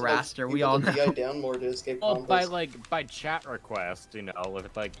stick to Raster. We People all that know. DI down more to escape Well, combos. by chat request, you know,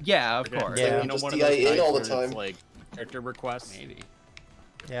 if like Yeah, of course. Yeah. you know, Just one of DI those in nights all the where it's, time. like character requests. Maybe.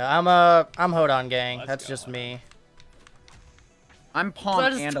 Yeah, I'm Hodon gang. Let's That's go, just Hodon. me. I'm Pawn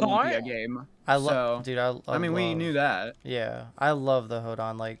That's and fine. Olympia game. I love, So, dude. I I mean, we love- knew that. Yeah, I love the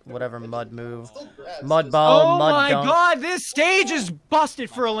Hodon. Like whatever mud move, Still grabs, mud just- ball, Oh mud my dunk. god, this stage is busted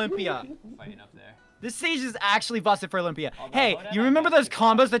for Olympia. Fighting up there. This stage is actually busted for Olympia. Although, Hey, what you I remember guess those is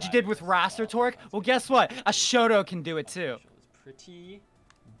combos that you outside did with of Raster this Torque? Well, guess what? A Shoto can do it too. Is pretty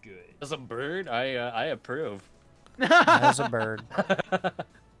good. As a bird, I approve. As a bird.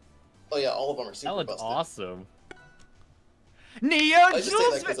 Oh yeah, all of them are super That looks busted. awesome. Neo just say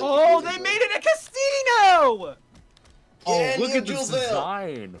Jules. that 'cause I Oh, keep they using made it. it a casino. Yeah, Oh, look Neo at this Jules Vale.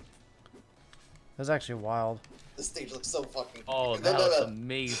 design. That's actually wild. This stage looks so fucking. Oh, that looks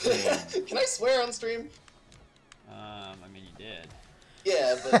amazing. Can I swear on stream? I mean, you did.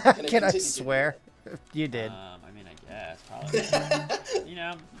 Yeah, but can I, Can I continue to? swear? You did. I mean, I guess probably. You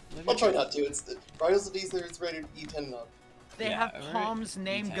know. live I'll your try truth. not to. It's Trials of Aether. It's rated E10 and up. They Yeah, have we're Palm's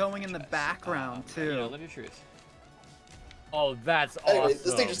name E10 going in the franchise. background You know, too. live your truth. Oh, that's Anyway, awesome.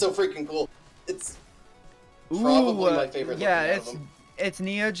 this stage is so freaking cool. It's probably my favorite. Yeah, looking out of them. it's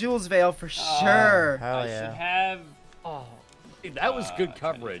Neo Jules Vale for sure. Hell I yeah. should have. Oh, dude, that was good trying to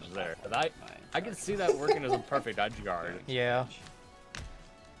coverage jump there. off And my I can see that working as a perfect edge guard. Yeah.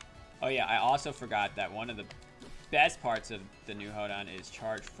 Oh yeah, I also forgot that one of the best parts of the new Hodon is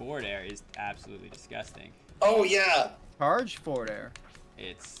charge forward air is absolutely disgusting. Oh yeah. Charge forward air.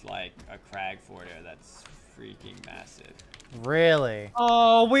 It's like a crag forward air that's freaking massive. Really?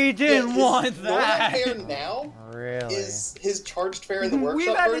 Oh, we didn't His want normal that. fair now Really? is his charged fair in the workshop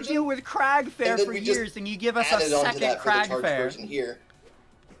We've had to version. deal with Crag Fair and then for we just years, and you give us a added onto second that for the Crag charged Fair. version here.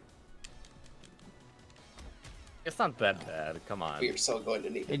 It's not that bad. Come on. We are so going to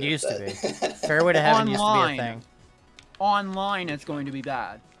need to It do used to that. be. Fairway to Heaven used to be a Online. thing. Online, it's going to be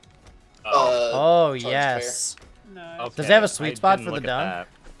bad. Oh, charged yes. No. Okay, Does it have a sweet I spot didn't for the look at dunk?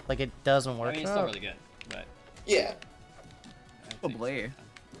 that. Like it doesn't I work. mean, it's still really good, but Yeah. I think Probably.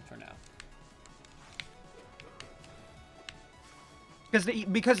 so, for now.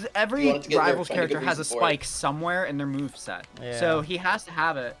 Because every You want it to get there, Rivals find a good character has a reason for it. spike somewhere in their moveset. Yeah. So he has to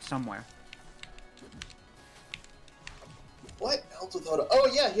have it somewhere. What else with Hoda? Oh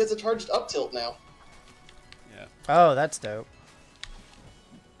yeah, he has a charged up tilt now. Yeah. Oh, that's dope.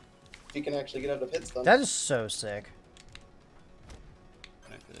 If he can actually get out of hit stun. That is so sick.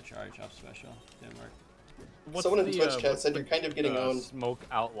 Went for the charge up special. Didn't work. What's Someone in the, Twitch chat what's said the, you're kind of getting owned. Smoke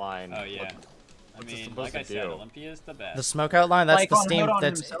outline. Oh yeah. What's I it mean, supposed like to I said, do? Olympia's the best. The smoke outline, that's Like the on steam Hodon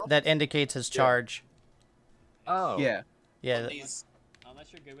that's himself? that indicates his charge. Oh. Yeah. Yeah. He's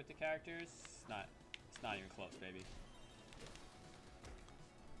Unless you're good with the characters, it's not even close, baby.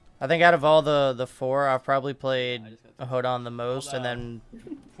 I think out of all the four, I've probably played Hodon the most, and then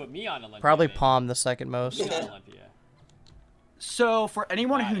put me on Olympia. Probably maybe. Palm the second most. Put me on Olympia. So for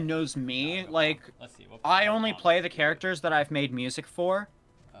anyone who knows me, like, I only play the characters that I've made music for,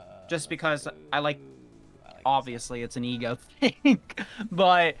 just because I like. Obviously, it's an ego thing,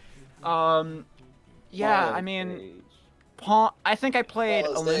 but yeah, I mean, Palm. I think I played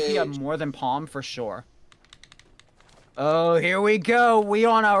Olympia more than Palm for sure. Oh, here we go. We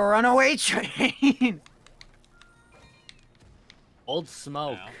on a runaway train. Old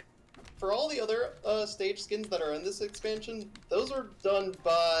smoke. For all the other stage skins that are in this expansion, those are done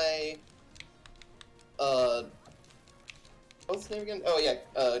by what's the name again? Oh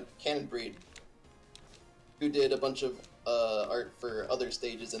yeah, Cannon Breed, who did a bunch of art for other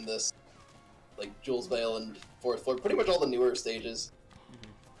stages in this, like Jules Vale and Fourth Floor, pretty much all the newer stages.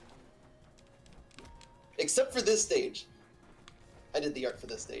 Except for this stage. I did the art for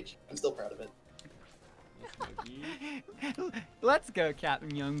this stage. I'm still proud of it. Let's go,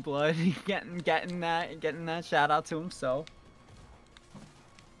 Captain Youngblood. getting that shout out to himself.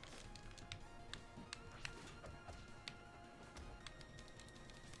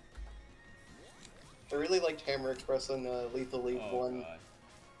 I really liked Hammer Express and Lethal League 1.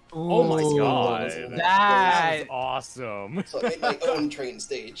 Oh my god, that was awesome. So I made my own train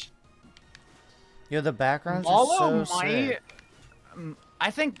stage. Yeah, the backgrounds are so sick.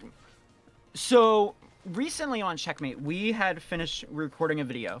 I think so. Recently on Checkmate, we had finished recording a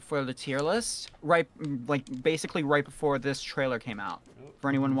video for the tier list, basically right before this trailer came out. For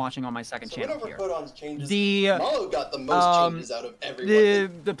anyone watching on my second channel here, Malo got the most changes out of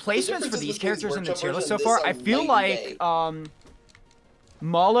everyone. The placements for these characters in the tier list so far, I feel like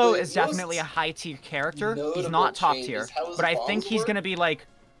Malo is definitely a high tier character. He's not top tier, but I think he's gonna be like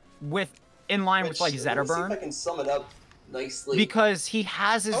in line with like Zetterburn. If I can sum it up nicely. Because he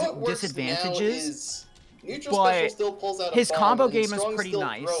has his disadvantages. But still pulls out his combo game is pretty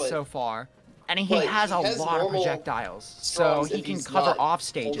nice so far, and he has a lot of projectiles, so he can cover off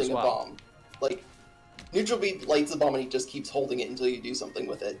stage as well. Like, Neutral Beat lights the bomb and he just keeps holding it until you do something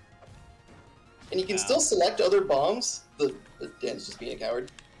with it. And you can still select other bombs. Dan's just being a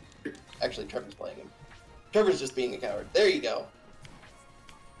coward. Actually, Trevor's playing him. Trevor's just being a coward. There you go.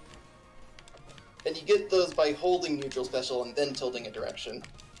 And you get those by holding neutral special and then tilting a direction.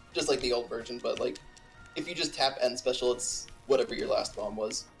 Just like the old version, but like, if you just tap end special, it's whatever your last bomb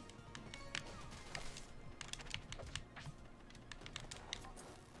was.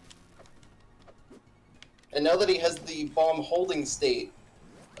 And now that he has the bomb holding state,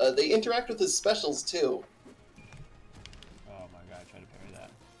 they interact with his specials too. Oh my god, I tried to parry that.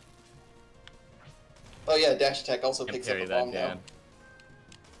 Oh yeah, dash attack also picks up a bomb now.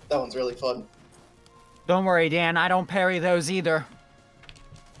 That one's really fun. Don't worry, Dan, I don't parry those either.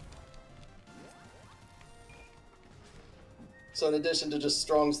 So in addition to just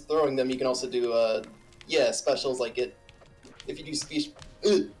Strong's throwing them, you can also do, specials like it. If you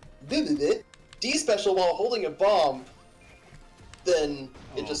do D special while holding a bomb, then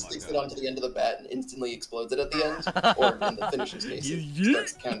it just sticks it onto the end of the bat and instantly explodes it at the end, or in the finisher's case, it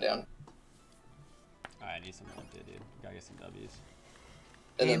starts the countdown. Alright, I need some Olympia, dude. Gotta get some W's.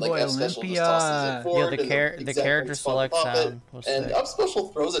 And then like F special just tosses it forward, the character select sound was and sick. up special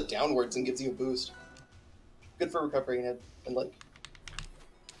throws it downwards and gives you a boost. Good for recovering it and like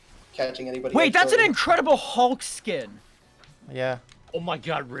catching anybody. Wait, that's an Incredible Hulk skin. Yeah. Oh my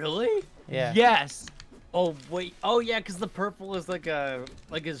god, really? Yeah. Yes. Oh wait. Oh yeah, because the purple is like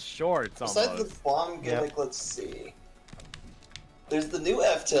his shorts. Besides the bomb gimmick, let's see. There's the new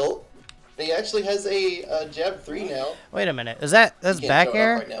F tilt. He actually has a jab 3 now. Wait a minute. That's back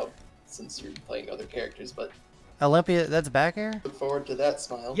air? Right now, since you're playing other characters, but Olympia, that's back air? Look forward to that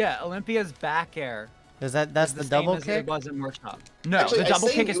smile. Yeah, Olympia's back air. That's the double kick? It was in workshop. No, actually, the double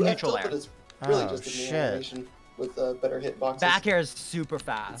kick is neutral air. It's really just a new animation with better hitboxes. Back air is super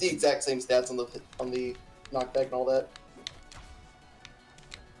fast. It's the exact same stats on the knockback and all that.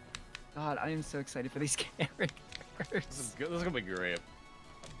 God, I am so excited for these characters. This is gonna be great.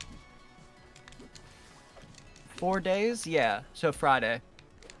 4 days? Yeah, so Friday.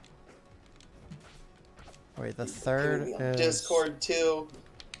 Wait, the 3rd is... Discord too.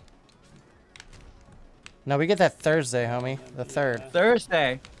 No, we get that Thursday, homie. The 3rd.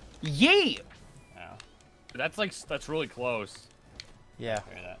 Thursday. Yee! Wow. That's really close. Yeah.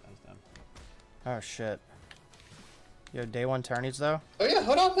 Oh shit. Yo, day 1 tourneys though? Oh yeah,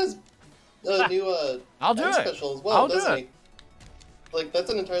 Hodon has a new I'll do it. special as well, I'll do doesn't it. he? Like,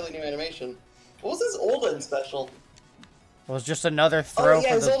 that's an entirely new animation. What was his old end special? It was just another throw his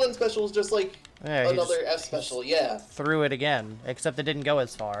for the... old end special was just like Yeah, he another just F special, yeah. threw it again, except it didn't go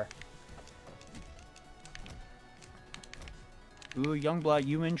as far. Ooh, Youngblood,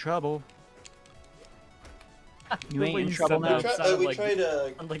 you in trouble. You The ain't way in you trouble said now. that sounded We like- tried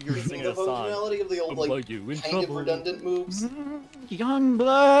to like you were singing the a song. functionality of the old, like, You in kind of trouble. redundant moves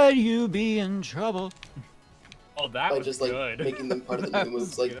Youngblood, you be in trouble. Oh, that by was just, like, good. making them part of the That new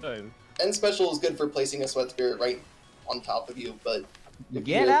moves. was Like, good. End special is good for placing a Sweat Spirit right on top of you, but if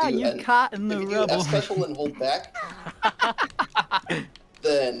Get you out, do you caught in the if you do rubble. F special and hold back,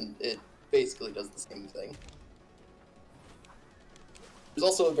 then it basically does the same thing. There's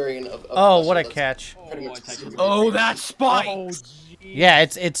also a variant of Oh, special what a that's catch! pretty much I super Oh, great. that spike! Oh, jeez. Yeah,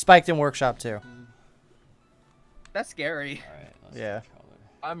 it's spiked in workshop too. That's scary. Alright, let's Yeah. control it.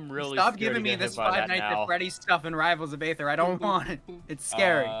 I'm really Stop scared giving to me get this hit by Five that Nights now. at Freddy's stuff in Rivals of Aether. I don't want it. It's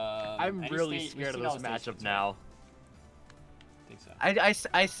scary. I'm Any really state- scared of we've this seen all the matchup stations, now. I think so.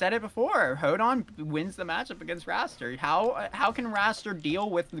 I said it before. Hodon wins the matchup against Raster. How can Raster deal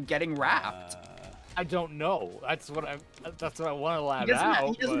with getting wrapped? I don't know. That's what I want to lab He doesn't, out.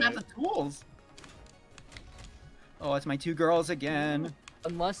 he doesn't have but the tools. Oh, it's my two girls again.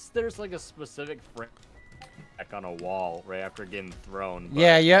 unless there's like a specific frame back on a wall right after getting thrown. But,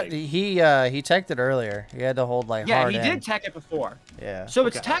 Yeah, yeah. like, He teched it earlier. He had to hold like Yeah, hard he in. did tech it before. Yeah. So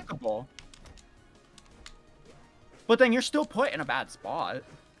it's Okay. techable. But then you're still put in a bad spot.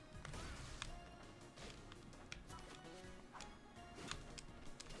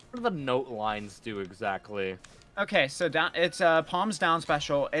 what do the note lines do exactly? Okay, so down it's Palm's down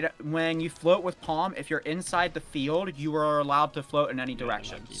special. When you float with Palm, if you're inside the field, you are allowed to float in any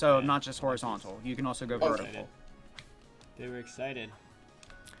direction. monkey, So yeah. not just horizontal. You can also go Okay. vertical. They were excited.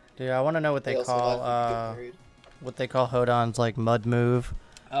 Dude, I want to know what they also laughed call at the good period. what they call Hodon's like mud move.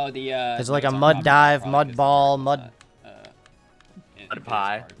 Oh, the It's no, like a on mud top of dive, the mud product is ball, the mud- particle, Mud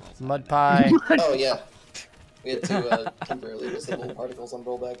pie. particles. Mud pie. Oh yeah, we had to temporarily disable particles on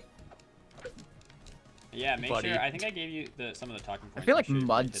rollback. Yeah, make Buddy. sure. I think I gave you some of the talking points. I feel like Make sure you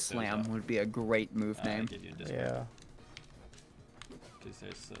Mud hit those Slam up. would be a great move I name. gave you in Discord, Yeah. 'cause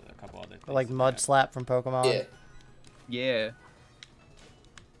there's a couple other things. Or like to mud grab. slap from Pokemon. Yeah, Yeah.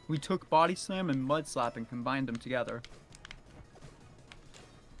 We took Body Slam and Mud Slap and combined them together.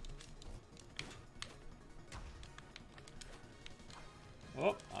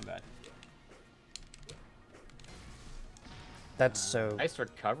 Oh, I'm bad. That's so Nice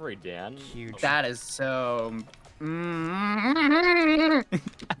recovery, Dan. huge. That is so.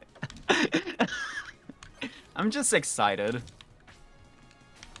 I'm just excited.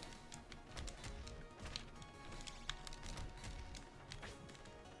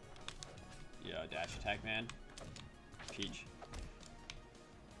 Yeah, dash attack, man. Peach.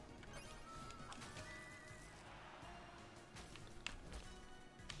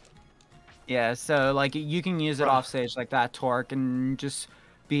 Yeah, so like you can use it off stage like that torque and just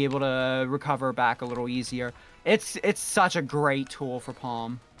be able to recover back a little easier. It's such a great tool for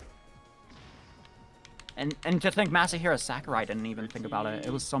Palm. And to think Masahiro Sakurai didn't even think about it.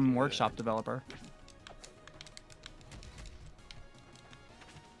 It was some workshop developer.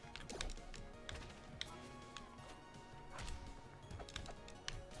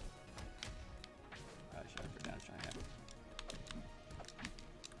 Should I for down strong?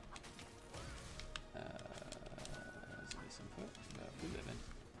 Some foot. We live in.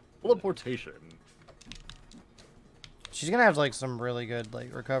 Teleportation. She's gonna have like some really good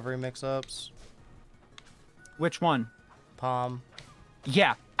like recovery mix-ups. Which one? Palm.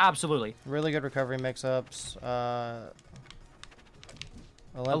 Yeah, absolutely. Really good recovery mix-ups. A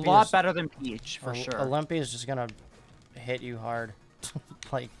Olympia's, lot better than Peach, for sure. Olympia's just gonna hit you hard.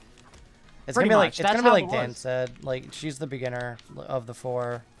 Like it's Pretty gonna be like much, it's that's gonna be how like it Dan was. said. Like she's the beginner of the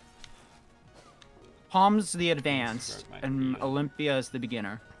four. Palm's the advanced, Broke my and computer. Olympia is the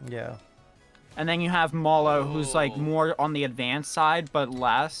beginner. Yeah. And then you have Malo, who's like Oh. more on the advanced side, but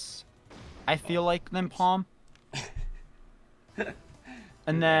less, I feel like, than Palm.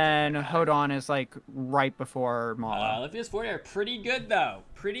 And then Hodon is like right before Malo. Olympia's 40 are pretty good though.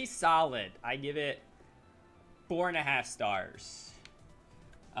 Pretty solid. I give it 4.5 stars.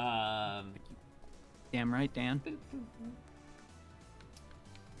 Damn right, Dan.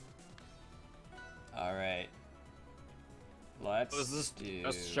 All right. Let's Was this do.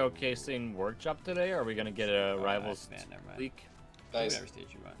 just showcasing workshop today, or are we gonna get a rivals man, never mind. leak? nice. Whatever stage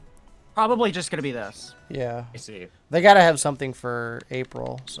you run. Probably just gonna be this. Yeah. I see. They gotta have something for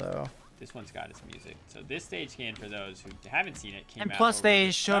April, so. This one's got its music. So this stage can, for those who haven't seen it, came And out plus over they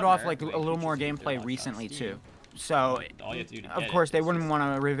the showed off summer like a when little more features gameplay launched on recently Steam. too. So, All you have to do to of get course, it they is wouldn't just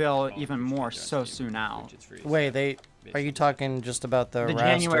want to reveal follow even the more features so on Steam, soon out. which it's free to Wait, set. they are you talking just about the The Raster?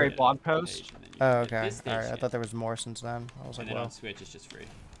 January Get it blog on the post? page, and then Oh, okay. At this stage, Alright, I thought there was more since then. I was and like, then well. on Switch, it's just free.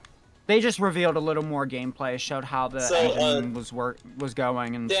 They just revealed a little more gameplay, showed how the engine was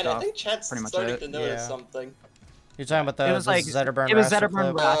going and Dan, stuff. I think chat's pretty much starting it. to notice Yeah. something. You're talking about the, It was like Zetterburn it was raster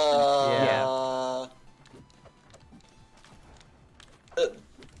Zetterburn clip? raster. Yeah.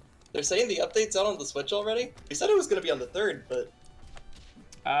 They're saying the update's out on the Switch already? We said it was going to be on the 3rd, but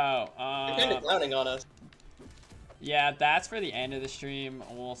Oh, they're kind of clowning on us. yeah, that's for the end of the stream.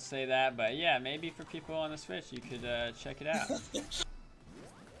 We'll say that, but yeah, maybe for people on the Switch, you could check it out.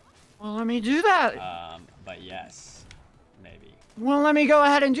 Well, let me do that. But yes, maybe. Well, let me go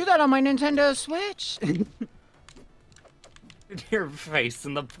ahead and do that on my Nintendo Switch. Your face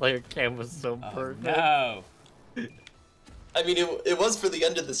in the player cam was so perfect. No. I mean, it was for the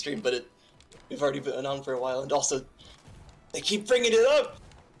end of the stream, but we've already been on for a while, and also, they keep bringing it up!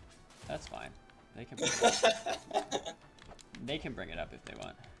 That's fine. They can bring it up. They can bring it up if they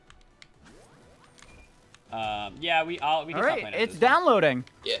want. Yeah, we can stop Alright, playing it's this downloading.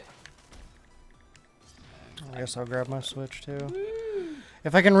 Yeah. I guess I'll grab my Switch too.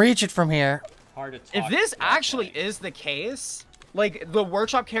 If I can reach it from here. Hard to talk If this while actually playing. is the case, like, the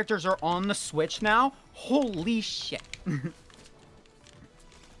workshop characters are on the Switch now, holy shit.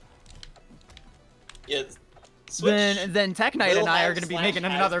 Yeah, Switch Then Tech Knight and I are going to be making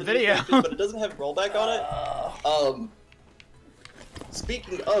another video. But it doesn't have rollback on it.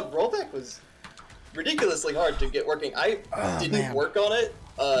 Speaking of, rollback was ridiculously hard to get working. I didn't work on it.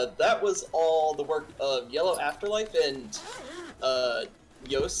 That was all the work of Yellow Afterlife and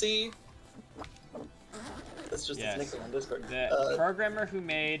Yossi. That's just his nickname on Discord. The programmer who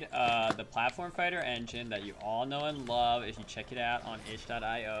made the platform fighter engine that you all know and love, if you check it out on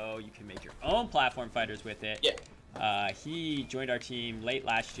itch.io, you can make your own platform fighters with it. Yeah. He joined our team late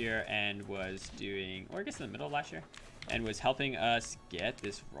last year and was doing, or I guess in the middle of last year, and was helping us get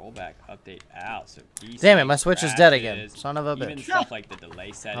this rollback update out. So damn it, my Switch is dead again. Son of a bitch. Even stuff like the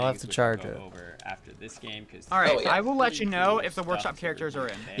delay settings. I'll have to charge it. Over after this game, Alright, I will let you know if the workshop characters are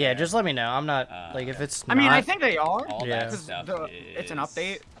in. Yeah, just let me know. I'm not like if it's. I mean, I think they are. All Yeah. that stuff It's an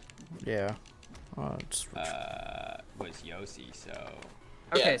update. Yeah. It's... was Yossi, so.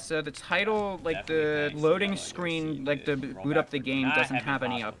 Okay, so the title, like the loading screen, like the boot up the game doesn't have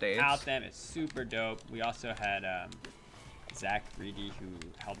any updates. Without them, it's super dope. We also had Zach Reedy, who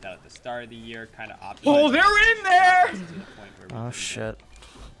helped out at the start of the year, kind of optimized. Oh, they're in there! Oh shit.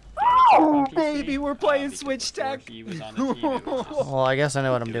 Oh, baby, we're playing Switch Tech. Well, I guess I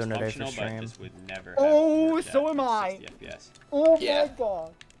know what I'm doing today for stream. Oh, so am I. Oh my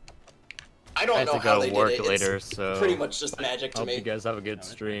god. I don't know how they did it. I have to go work later, so pretty much just magic to me. Hope you guys have a good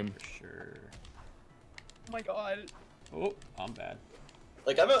stream. Sure. Oh my god. Oh, I'm bad.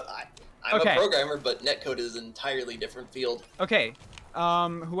 Like I'm a programmer, but netcode is an entirely different field. Okay.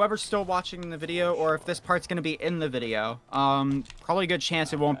 Whoever's still watching the video, or if this part's gonna be in the video, probably a good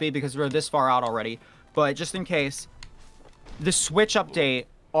chance it won't be because we're this far out already. But just in case, the Switch update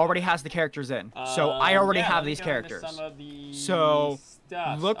already has the characters in, so I already have these characters. So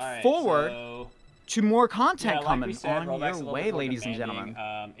look forward to more content coming on your way, ladies and gentlemen.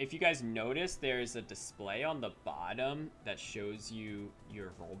 If you guys notice, there's a display on the bottom that shows you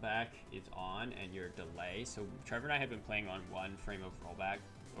your rollback is on and your delay. So Trevor and I have been playing on 1 frame of rollback,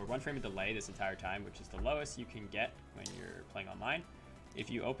 or 1 frame of delay this entire time, which is the lowest you can get when you're playing online. If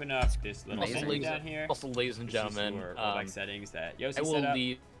you open up this little menu down here, also, ladies and gentlemen, rollback settings that Yossi I will set up.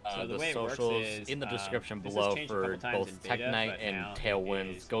 leave So the the way it works socials is, in the description this has below changed a for couple times in both Tech beta, Knight but and now it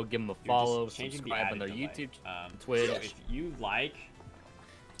TailwindZ. is- Go give them a you're just follow, changing the subscribe on their added delay. YouTube, Twitch. So if you like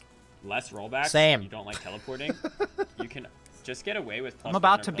less rollbacks, Same. you don't like teleporting, you can just get away with plus I'm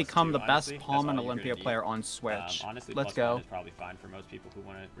about 1 or to plus become 2, the best honestly. Palm and That's all you're Olympia gonna player need. on Switch. Honestly, Let's plus go. 1 is probably fine for most people who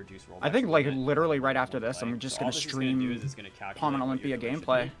want to reduce rollbacks. I think a like little bit. literally right after this, I'm just So gonna all this is gonna do stream is it's gonna calculate Palm and what Olympia your delay should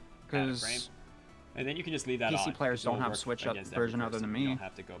gameplay be at a frame. because And then you can just leave that on. PC players This will don't have work Switch up against every version other person. than You me. don't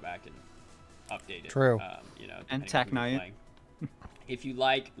have to go back and update it. True. You know, And depending on Tech who you're Knight. playing. If you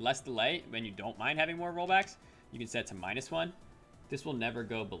like less delay, when you don't mind having more rollbacks, you can set to -1. This will never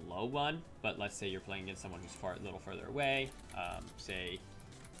go below 1, but let's say you're playing against someone who's a little further away, say,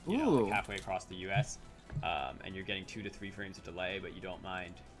 you know, like halfway across the U.S., and you're getting 2 to 3 frames of delay, but you don't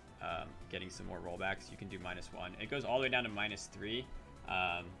mind getting some more rollbacks, you can do -1. It goes all the way down to -3.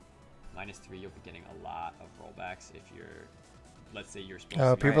 -3, you'll be getting a lot of rollbacks if you're, let's say you're supposed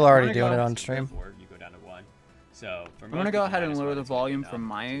to. People are already doing it on stream. You go down to 1. So for I'm gonna go ahead and lower the volume from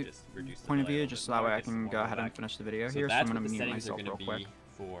my point of view, just so that way I can go ahead and finish the video here. So I'm gonna mute myself real quick.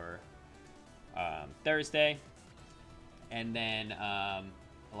 For Thursday, and then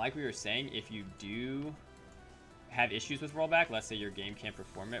like we were saying, if you do have issues with rollback, let's say your game can't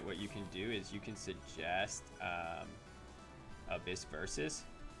perform it, what you can do is you can suggest Abyss Versus,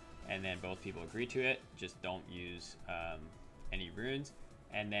 and then both people agree to it. Just don't use any runes.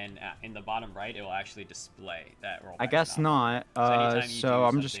 And then in the bottom right, it will actually display that rollback. I guess not. So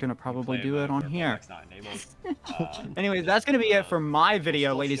I'm just gonna probably do it on here. Anyways, that's gonna be it for my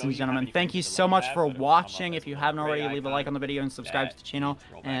video, ladies and gentlemen. Thank you so much for watching. If you haven't already, leave a like on the video and subscribe to the channel.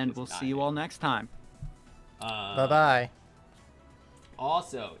 And we'll see you all next time. Bye-bye.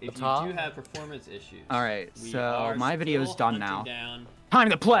 Also, if you do have performance issues, alright, so my video is done now. Down time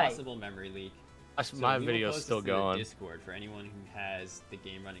to play! Possible memory leak. So my video is still going. Discord for anyone who has the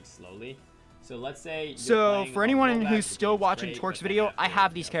game running slowly. So let's say. So for anyone who's still watching ThrownOrc's video, I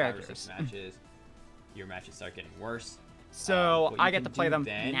have these characters. Your matches start getting worse. So I get to play them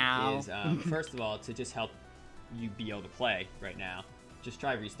now. Is, first of all, to just help you be able to play right now, just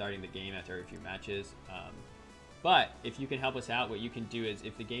try restarting the game after a few matches. But if you can help us out, what you can do is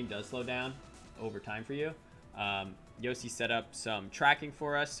if the game does slow down over time for you, Yossi set up some tracking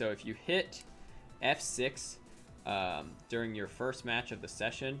for us. So if you hit F6 during your first match of the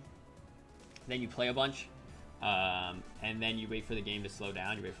session, then you play a bunch, and then you wait for the game to slow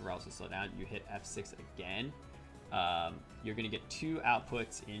down, you wait for Rivals to slow down, you hit F6 again, you're going to get 2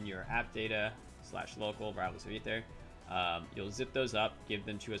 outputs in your app data / local Rivals of Aether. You'll zip those up, give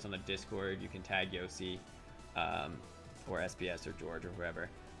them to us on the Discord. You can tag Yossi or SPS or George or whoever,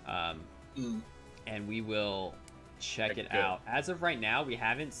 and we will check it out. As of right now, we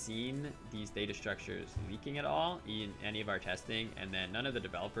haven't seen these data structures leaking at all in any of our testing, and then none of the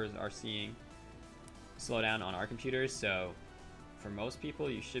developers are seeing slowdown on our computers. So for most people,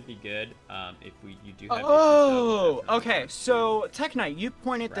 you should be good. If you do have issues, though, okay. So Tech Knight, you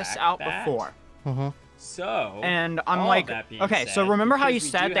pointed this out before. So, and I'm like, okay, so remember how you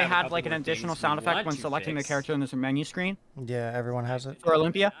said they had like an additional sound effect when selecting the character in this menu screen? Yeah, everyone has it. For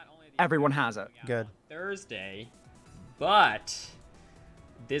Olympia, everyone has it. Good. Thursday. But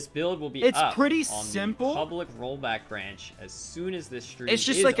this build will be it's up pretty on simple the public rollback branch as soon as this stream it's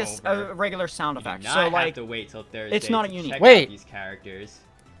just is like over. a regular sound effect. You do so not like have to wait till Thursday it's not a to unique. check Wait. out these characters.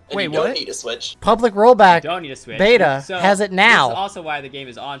 And wait, you what? don't need a Switch. Public rollback You don't need a Switch. beta So, has it now. This is also why the game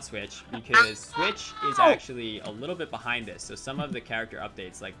is on Switch, because Switch is actually a little bit behind this. So some of the character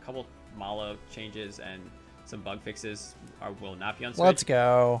updates, like a couple Malo changes and some bug fixes, will not be on Switch. Let's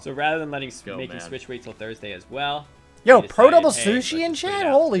go. So rather than making Switch wait till Thursday as well. Yo, we Pro decided, Double hey, Sushi let's in just put it chat?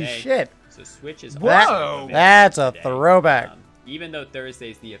 out Holy today. shit. So Switch is Whoa! That's a throwback. Even though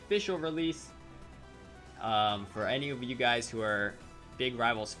Thursday is the official release, for any of you guys who are big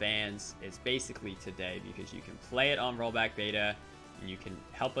Rivals fans, it's basically today because you can play it on rollback beta and you can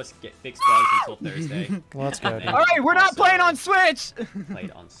help us get fixed bugs until Thursday. Let's go. All right, we're not playing on Switch. Play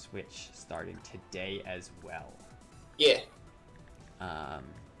it on Switch starting today as well. Yeah. Trying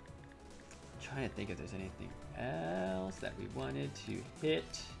to think if there's anything else that we wanted to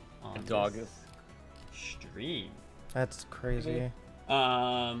hit on this stream. That's crazy.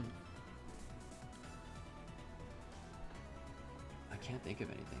 I can't think of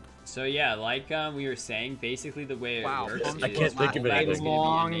anything. So yeah, like we were saying, basically the way it works is I can't think of anything.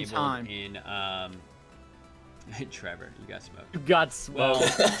 Long time. In Trevor, you got smoked. You got smoked.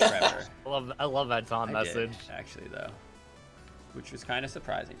 Well, Trevor. I love that Tom I message. did, actually, though, which was kind of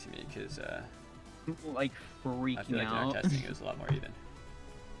surprising to me because like freaking I feel like in our out. testing it was a lot more even.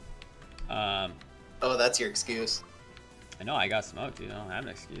 Oh, that's your excuse. I know I got smoked, dude. I don't have an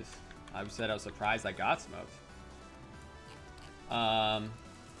excuse. I said I was surprised I got smoked.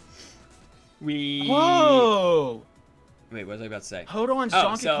 Whoa! Wait, what was I about to say? Hold on,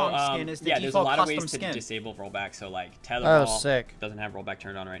 Donkey Kong skin is the yeah, there's a default lot of custom ways skin. to disable rollback. So like Tetherball sick. doesn't have rollback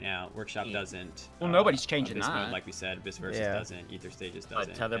turned on right now. Workshop doesn't. Well, nobody's changing Abyss that. Mode, like we said, Abyss Versus doesn't. Ether Stages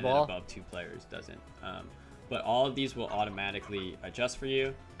doesn't. Tetherball? And then above 2 players doesn't. But all of these will automatically adjust for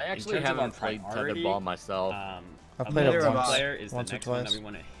you. I actually haven't played Tetherball myself. I've played it Above 2 once. player is the Once or next one that twice. we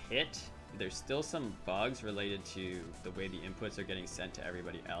want to hit. There's still some bugs related to the way the inputs are getting sent to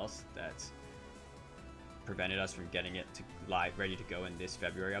everybody else that's prevented us from getting it to live ready to go in this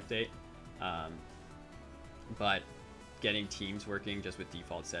February update. But getting teams working just with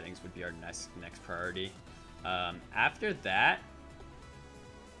default settings would be our next priority. After that,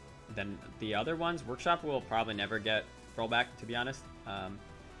 then the other ones, Workshop will probably never get rollback, to be honest.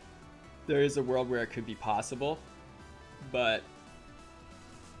 There is a world where it could be possible, but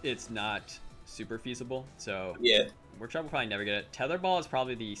it's not super feasible. So yeah, Workshop will probably never get it. Tetherball is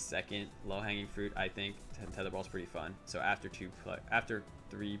probably the second low-hanging fruit, I think. Tetherball is pretty fun. So after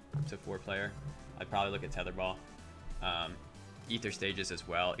 3 to 4 player, I'd probably look at Tetherball. Aether stages as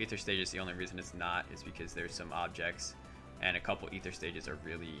well. Aether stages, the only reason it's not is because there's some objects, and a couple Aether stages are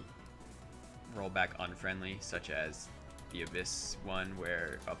really rollback unfriendly, such as the Abyss one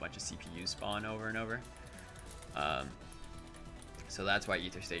where a bunch of CPUs spawn over and over. So that's why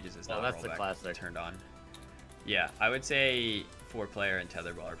Aether stages is not that's the rollback classic. turned on. Yeah, I would say 4-player and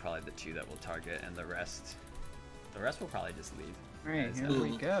Tetherball are probably the two that we'll target, and the rest will probably just leave. Alright, here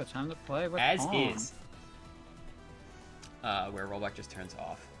we go. Time to play with As Palm. is. Where rollback just turns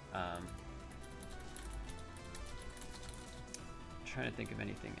off. Trying to think of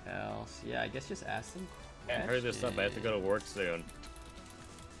anything else. Yeah, I guess just ask them. I heard this stuff. I have to go to work soon.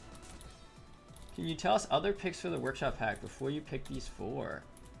 Can you tell us other picks for the workshop pack before you pick these 4?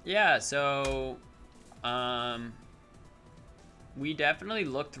 Yeah, so we definitely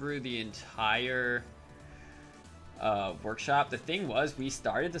looked through the entire workshop. The thing was, we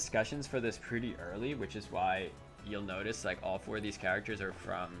started discussions for this pretty early, which is why you'll notice like all 4 of these characters are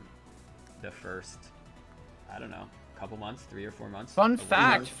from the first, I don't know, couple months, 3 or 4 months. Fun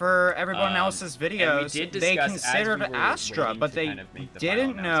fact for everyone else's videos, they considered Astra, but they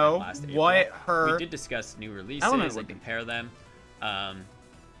didn't know what her we did discuss new releases and compare them.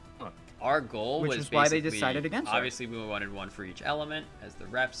 Our goal which was is why they decided against her. Obviously, we wanted one for each element as the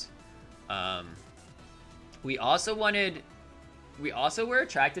reps. We also were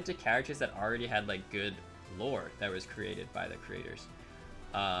attracted to characters that already had like good lore that was created by the creators.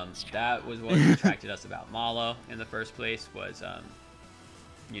 That was what attracted us about Malo in the first place, was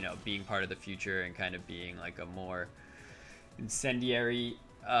you know, being part of the future and kind of being like a more incendiary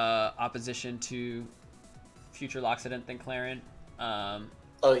opposition to future Loxodon than Clarin.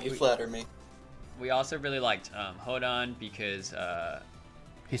 Oh, you flatter me. We also really liked Hodon because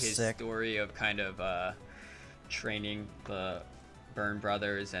his sick. story of kind of training the Burn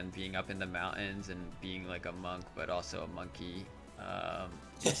Brothers and being up in the mountains and being like a monk but also a monkey,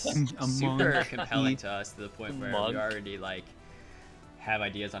 super compelling to us, to the point where we already like have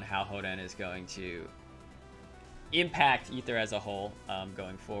ideas on how Hodon is going to impact Aether as a whole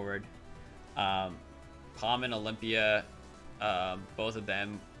going forward. Palm and Olympia, both of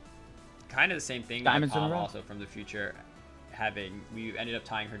them kind of the same thing. Diamonds in a Palm row. also from the future, we ended up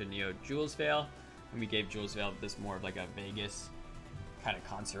tying her to Neo Jules Vale, and we gave Jules Vale this more of like a Vegas kind of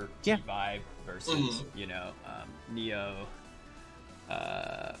concert vibe versus you know, Neo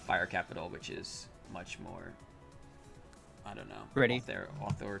Fire Capital, which is much more, I don't know, gritty,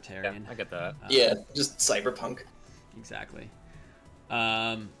 authoritarian. Yeah, I get that. Yeah, just cyberpunk. Exactly.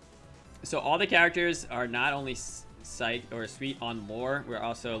 So all the characters are not only psych or sweet on lore, we're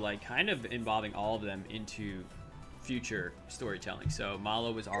also like kind of involving all of them into future storytelling. So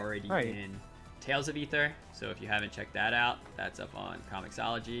Malo was already in Tales of Aether, so if you haven't checked that out, that's up on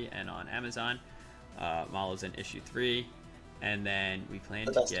Comixology and on Amazon. Malo's in issue 3, and then we plan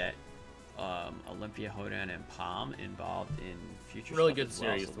to get Olympia, Hodon, and Palm involved in future really stuff good as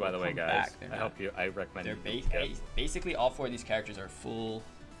well. series, So by the way, guys. back. I recommend They're you. basically all 4 of these characters are full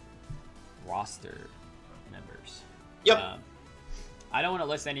roster members. Yep. I don't want to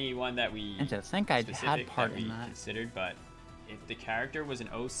list anyone that we and to think I'd had part in that considered, but if the character was an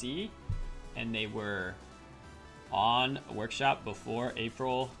OC and they were on a workshop before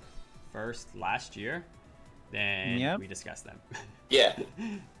April 1st last year, then we discussed them. Yeah.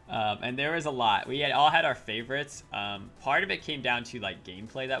 And there was a lot. We all had our favorites. Part of it came down to like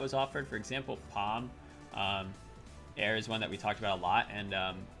gameplay that was offered. For example, Palm, Air is one that we talked about a lot, and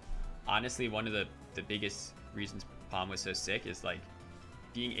honestly, one of the biggest reasons Palm was so sick is like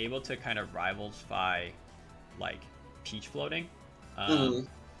being able to kind of rivalify like peach floating,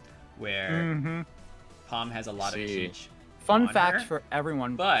 where Palm has a lot of peach. Fun fact for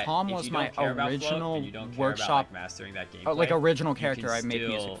everyone, but Palm was my original workshop, about mastering that gameplay, like original character I made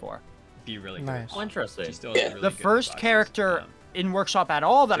music for. Be really nice. good. Oh, interesting. Yeah. The first character in workshop at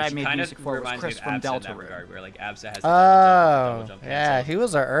all that So I she made kind music of for was reminds Chris me of from Absa in Delta that Room. regard, where like Absa has Oh, double yeah, jump he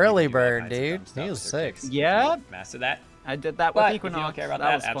was an cancel. early You can do all bird, kinds of dude. dumb stuff He was with her sick. picks. Yeah. Master that. I did that with But if you Equinox. don't care about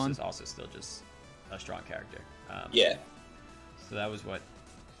that was that, fun. Absa's also still just a strong character. Yeah. So that was what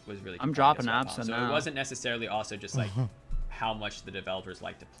was really. I'm compelling dropping about Absa Palm. So now. it wasn't necessarily also just like how much the developers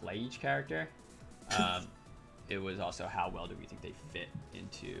like to play each character. It was also how well do we think they fit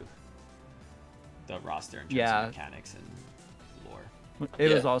into the roster in terms of mechanics and lore.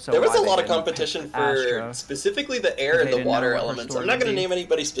 It was also there was why a they lot of didn't competition pick for Astra. specifically the air and They the didn't water know what her elements. story I'm not would going to be. name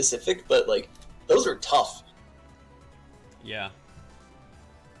anybody specific, but like those are tough. Yeah.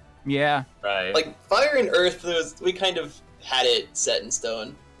 Yeah. Right. Like fire and earth, we kind of had it set in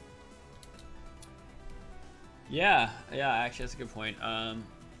stone. Yeah, actually that's a good point.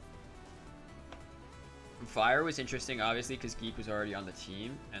 Fire was interesting, obviously, because Geek was already on the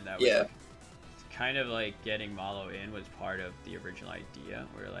team, and that was like, kind of like getting Malo in was part of the original idea.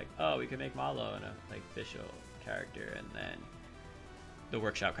 We were like, oh, we could make Malo an like official character, and then the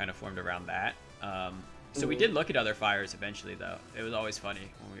workshop kind of formed around that. So we did look at other Fires eventually, though. It was always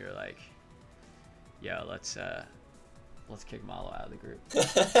funny when we were like, "Yo, let's kick Malo out of the group."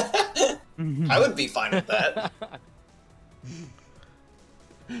 I would be fine with that.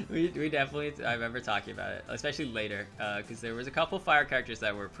 we definitely. I remember talking about it, especially later, because there was a couple Fire characters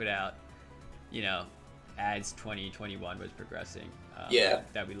that were put out, you know, as 2021 was progressing.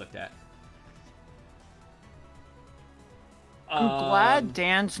 That we looked at. I'm glad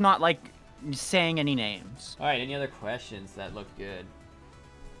Dan's not like saying any names. All right, any other questions that look good?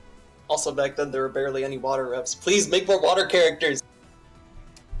 Also, back then there were barely any water reps. Please make more water characters.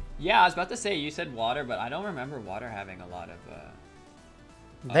 Yeah, I was about to say you said water, but I don't remember water having a lot of.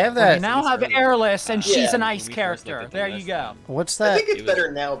 They have that. We now have Airless, and she's an ice character. There you go. What's that? I think it's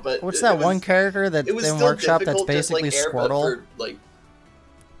better now, but what's that one character that in Workshop that's basically Squirtle? For, like,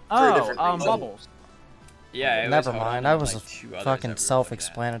 for Bubbles. Yeah, never mind. That was like a fucking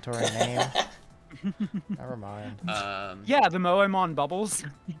self-explanatory name. Never mind. Yeah, the Moemon Bubbles.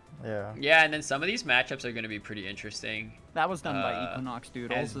 Yeah. Yeah, and then some of these matchups are going to be pretty interesting. That was done by Equinox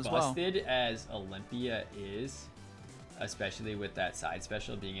Doodles as well. As busted as Olympia is, especially with that side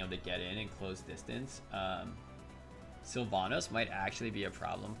special being able to get in and close distance, Sylvanos might actually be a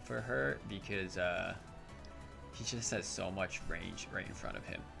problem for her because he just has so much range right in front of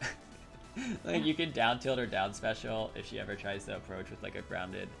him. Like, you can down tilt or down special if she ever tries to approach with like a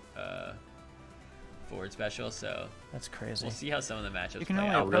grounded forward special. So that's crazy. We'll see how some of the matchups you can play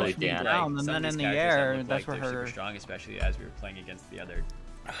only out. approach me down and then in the air. That's where her super strong, especially as we were playing against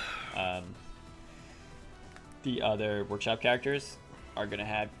the other workshop characters are gonna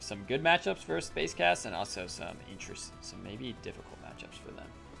have some good matchups for Space Cast and also some maybe difficult matchups for them.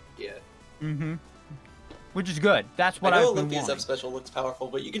 Yeah. Mm-hmm. Which is good. That's what I know I've been Olympia's wanting. up special looks powerful,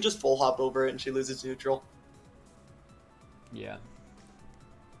 but you can just full hop over it and she loses neutral. Yeah.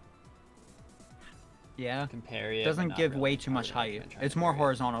 Yeah. Compare it. Doesn't give way too much height. It's more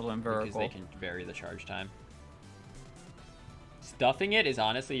horizontal than vertical. Because they can vary the charge time. Stuffing it is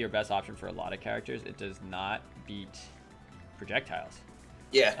honestly your best option for a lot of characters. It does not beat projectiles.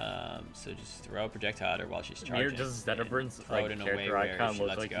 Yeah. So just throw a projectile at her while she's charging. Just Zetterburn's throw it in a way where if she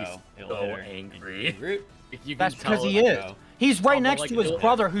lets go, it'll hit her angry. That's because he is. He's right next to his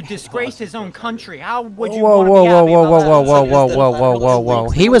brother who disgraced his own country. How would you want to be happy about that? Whoa.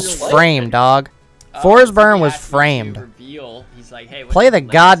 He was framed, dog. Forest Burn was framed. He's like, hey, play the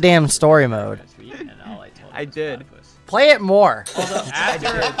goddamn story mode. I did. Play it more.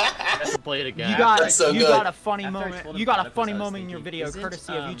 Play it again. You got a funny moment. You got a funny moment in your video,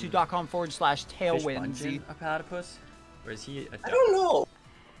 courtesy of youtube.com/TailwindZ. A platypus, or is he? I don't know.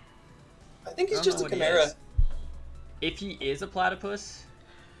 I think he's just a chimera. If he is a platypus,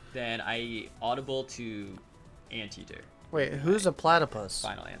 then I audible to Anteater. Wait, who's a platypus?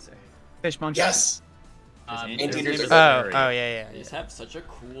 Final answer. Fish munch. Yes. Anteaters are yeah. They just have such a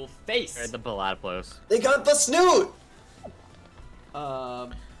cool face. The platypus. They got the snoot.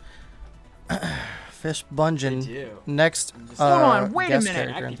 Fish Bungin. Next. Hold on, wait a guest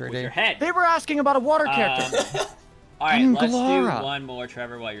minute. character in 3D. They were asking about a water character. All right, let's do one more,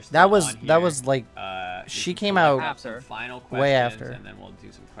 Trevor, while you're still that was like she came out after. Way after. And then we'll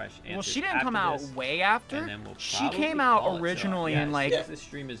do some questions. Well, she didn't come out way after. And then we'll she came out originally in like. If the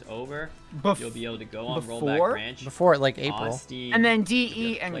stream is over, you'll be able to go on Rollback Ranch. Before like April. Steam, and then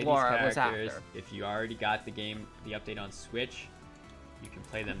DE and Glora was after. If you already got the game, the update on Switch, you can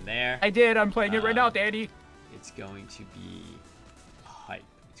play them there. I did. I'm playing it right now, Daddy. It's going to be hype.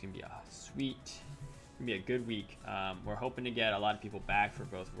 It's gonna be a sweet. Be a good week. We're hoping to get a lot of people back for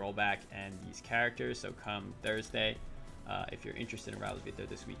both Rollback and these characters, so come Thursday, if you're interested in Rivals of Aether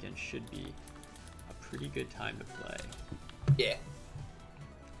this weekend, should be a pretty good time to play. Yeah.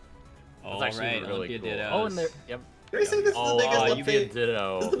 All right, really Olympia cool. Dittos. Oh, and there. Yep. Can I say this is the biggest you update?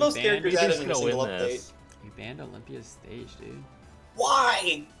 Ditto. This is the most characters added in a single update. This. You banned Olympia's stage, dude.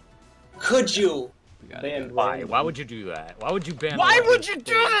 Why? Could you? Why? Why would you do that? Why would you ban? Why would you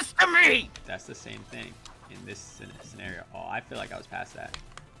do this to me? That's the same thing in this scenario. Oh, I feel like I was past that.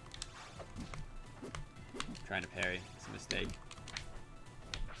 I'm trying to parry. It's a mistake.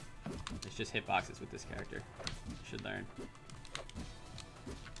 It's just hitboxes with this character. You should learn.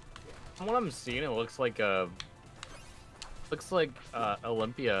 From what I'm seeing, it looks like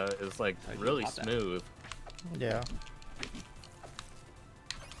Olympia is like really smooth. Yeah.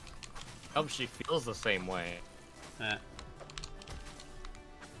 Oh, she feels the same way.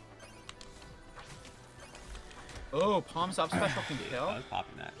 Oh, palms up special can I kill. was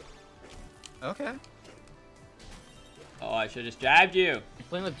popping that. Okay. Oh, I should have just jabbed you. You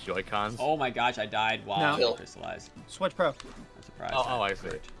playing with Joy-Cons? Oh my gosh, I died while No. I crystallized. Switch Pro. I'm surprised. Oh, that I see.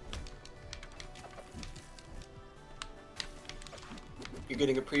 worked. You're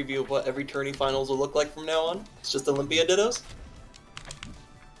getting a preview of what every tourney finals will look like from now on. It's just Olympia Dittos.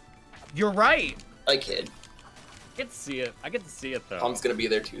 You're right. I kid. I get to see it. I get to see it though. Tom's gonna be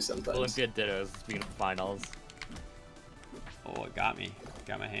there too sometimes. Olympia Dittos being finals. Oh, it got me.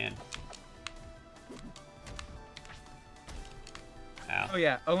 Got my hand. Ow. Oh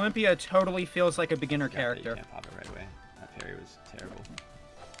yeah, Olympia totally feels like a beginner Got that, character. You can't pop it right away. That parry was terrible.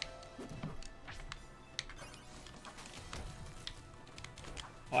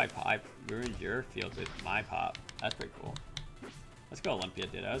 Oh, I ruined your field with my pop. That's pretty cool. Let's go, Olympia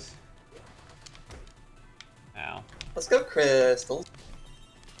Dittos. Ow. Let's go, Crystal.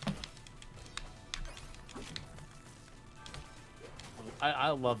 I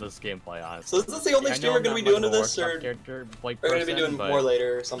love this gameplay, honestly. So is this the only I stream know we're I'm gonna be not doing much to of a this, workshop or character, like, we're gonna be person, doing but more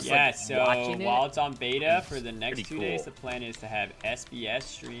later or something? Yeah, so watching it, while it's on beta it's for the next pretty 2 days, cool. the plan is to have SBS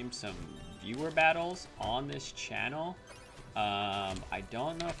stream some viewer battles on this channel. I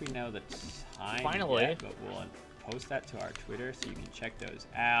don't know if we know the time Finally. yet, but we'll post that to our Twitter so you can check those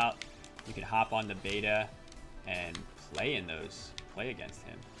out. You can hop on the beta and play in those, play against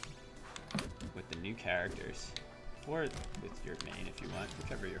him with the new characters, or with your main if you want,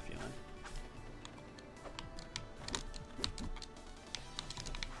 whichever you're feeling.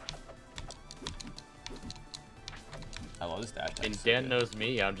 I love this dash. And Dan knows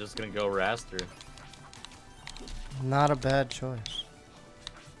me, I'm just gonna go Raster. Not a bad choice.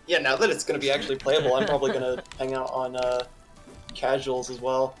 Yeah, now that it's gonna be actually playable, I'm probably gonna hang out on casuals as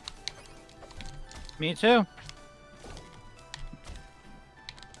well. Me too.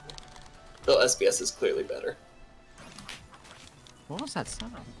 Though SBS is clearly better. What was that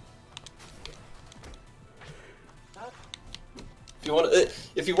sound?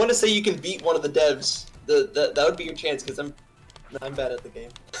 If you want to say you can beat one of the devs, that would be your chance, because I'm bad at the game.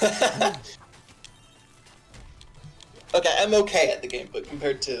 Okay, I'm okay at the game, but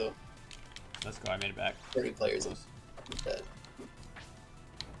compared to Let's go, I made it back. 30 players, I'm bad.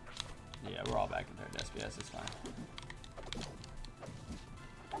 Yeah, we're all back compared to SBS, it's fine.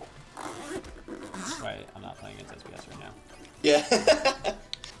 That's why I'm not playing against SBS right now. Yeah.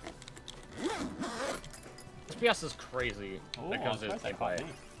 SBS is crazy when it comes to this gameplay.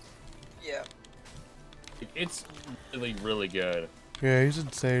 Yeah. It's really, really good. Yeah, he's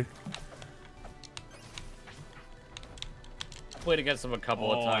insane. Played against him a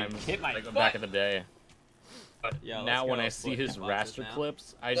couple of times hit my like, foot. back in the day. But Yeah, now let's when go. I see Look, his hit boxes raster now.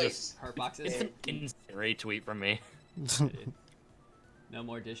 clips, I Nice. just Hurt boxes. it's an instant retweet from me. No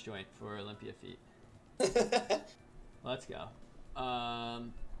more disjoint for Olympia feet. Let's go.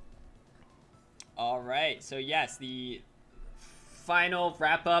 All right. So yes, the final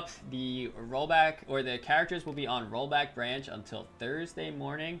wrap up. The rollback or the characters will be on rollback branch until Thursday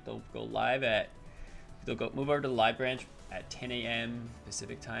morning. They'll go live at. They'll go move over to the live branch at 10 a.m.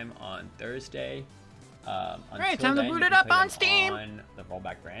 Pacific time on Thursday. Great, Until time to then, boot you it can up play on them Steam. On the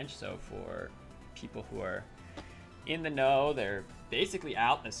rollback branch. So for people who are in the know, they're basically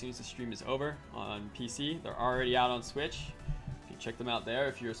out as soon as the stream is over on PC. They're already out on Switch. You can check them out there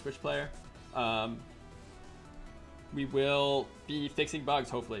if you're a Switch player. We will be fixing bugs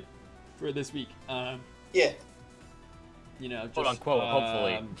hopefully for this week. Yeah. You know, just, Quote unquote,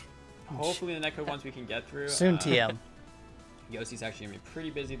 hopefully. Hopefully the netcode ones we can get through. Soon TM. Yossi's actually gonna be pretty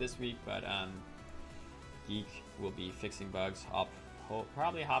busy this week, but Geek will be fixing bugs. I'll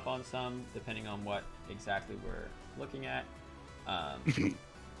probably hop on some depending on what exactly we're looking at.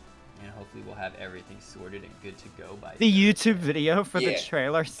 And hopefully we'll have everything sorted and good to go by The Thursday. YouTube video for the Yeah.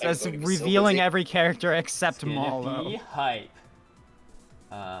 trailer says Everybody was so revealing busy. every character except It's gonna Malo. be hype.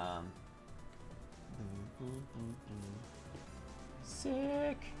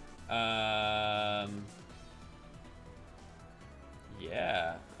 Sick.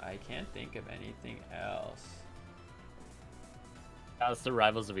 Yeah, I can't think of anything else. That's the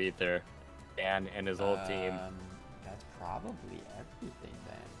Rivals of Aether. Dan and his whole team. That's probably everything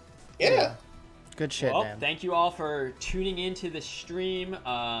then. Yeah. Good shit, Well, man. thank you all for tuning into the stream.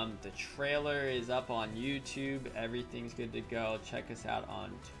 The trailer is up on YouTube. Everything's good to go. Check us out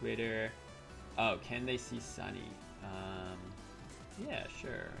on Twitter. Oh, can they see Sunny? Yeah,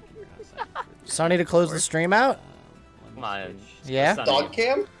 sure. I can turn on Sunny for the- Sunny to close the stream out? let me Come on. switch Yeah? Sunny. Dog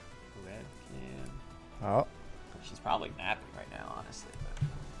cam? webcam. Oh. She's probably napping right now, honestly, but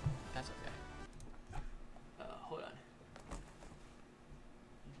that's okay. Hold on.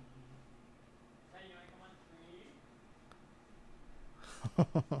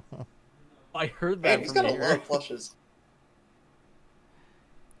 I heard that. Man, he's from got a here. lot of plushes.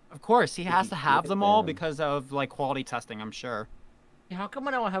 Of course, he has to have them all because of like quality testing, I'm sure. How come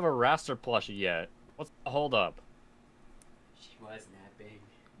I don't have a Raster plushie yet? What's the hold up? She was napping.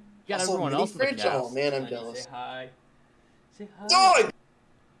 You got Also, everyone mini else in the fridge? cast. Oh man, I'm Sonny, jealous. Say hi. Say hi. Oh!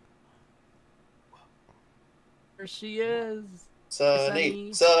 There she is.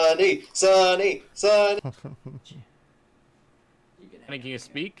 Sunny, sunny, sunny, sunny. Can you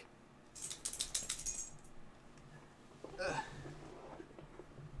speak?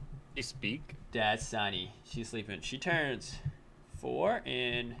 You speak? That's Sunny. She's sleeping. She turns 4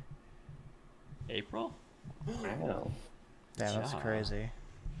 in April. Wow. Damn, that's crazy.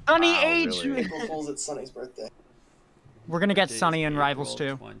 Sunny Wow, age! really? April Fool's, it's Sunny's birthday. We're gonna get Today's Sunny and April Rivals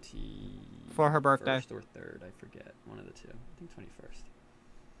too. 20 For her birthday. 1st or 3rd, I forget. One of the two. I think 21st.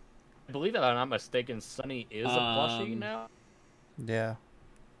 I believe that I'm not mistaken, Sunny is a plushie now. Yeah.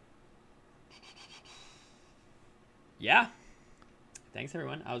 Yeah. Thanks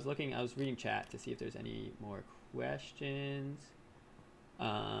everyone. I was reading chat to see if there's any more questions.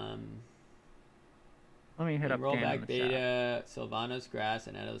 Let me hit up Dan in rollback the beta, Sylvanas grass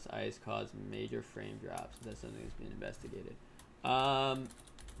and Endless ice cause major frame drops. That's something that's being investigated.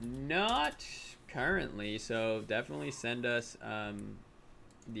 Not currently, so definitely send us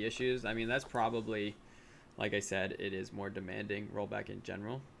the issues. I mean, that's probably, like I said, it is more demanding rollback in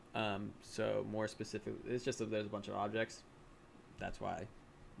general. So more specific, it's just that there's a bunch of objects. That's why,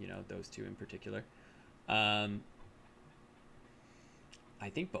 you know, those two in particular. I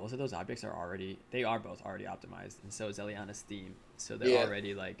think both of those objects are both already optimized, and so is Eliana's theme. So they're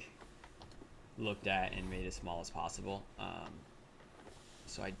already like looked at and made as small as possible.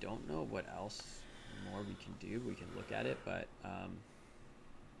 So I don't know what else more we can do. We can look at it, but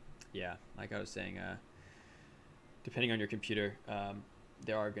yeah, like I was saying, depending on your computer,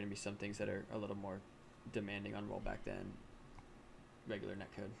 there are going to be some things that are a little more demanding on rollback than regular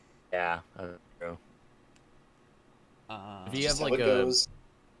netcode. Yeah, true. If you Just have how like it a, goes.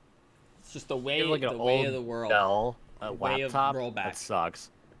 It's just the way, you have like the an way old of the world. Dell, a The way of laptop, rollback. that sucks.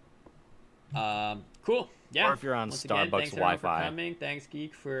 Cool. Yeah. Or if you're on Once again, Starbucks thanks everyone Wi-Fi. for coming. Thanks,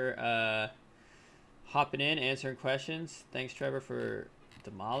 Geek, for hopping in, answering questions. Thanks, Trevor, for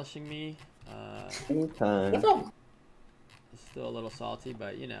demolishing me. Anytime. No problem. Still a little salty,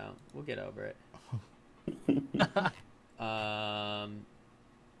 but you know, we'll get over it.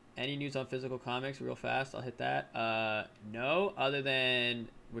 Any news on physical comics real fast? I'll hit that. No, other than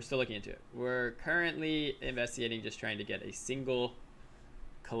we're still looking into it. We're currently investigating, just trying to get a single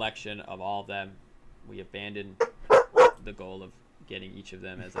collection of all of them. We abandoned the goal of getting each of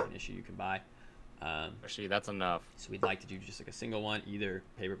them as like an issue you can buy. Actually, that's enough. So we'd like to do just like a single one, either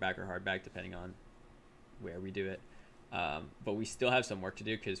paperback or hardback, depending on where we do it. But we still have some work to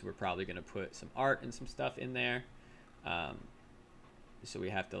do because we're probably going to put some art and some stuff in there. So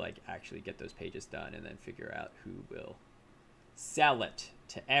we have to like actually get those pages done and then figure out who will sell it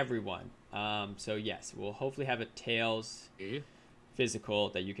to everyone. So yes, we'll hopefully have a Tails physical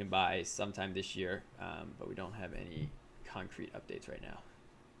that you can buy sometime this year, but we don't have any concrete updates right now.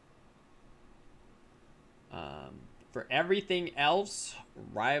 For everything else,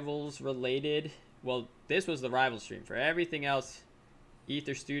 Rivals related, well, this was the Rivals stream. For everything else,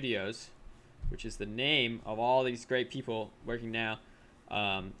 Aether Studios, which is the name of all these great people working now,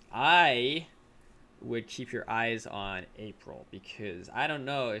 I would keep your eyes on April, because I don't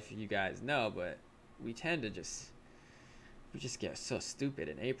know if you guys know, but we tend to just get so stupid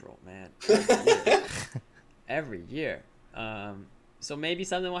in April, man. Every year. So maybe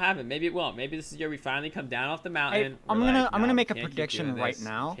something will happen. Maybe it won't. Maybe this is the year we finally come down off the mountain. I'm We're gonna no, make a we can't keep prediction doing right this.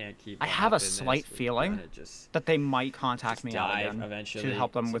 now. We can't keep I have a doing this. slight We feeling gotta just that they might contact me out dive again eventually to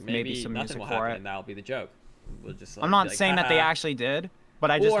help them So with maybe some nothing music will for happen, it. and that'll be the joke. We'll just I'm not be like, saying that they "Haha." actually did,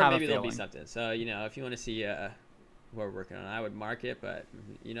 but I just or have a maybe there'll be feeling. something. So you know, if you want to see what we're working on, I would mark it. But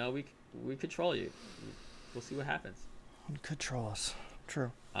you know, we control you. We'll see what happens. Control us.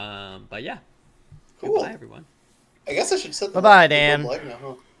 True. But yeah. Cool. Goodbye, everyone. I guess I should set the Bye-bye, the Dan. live now,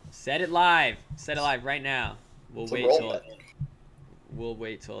 huh? Set it live. Set it live right now. We'll It's a wait rollback.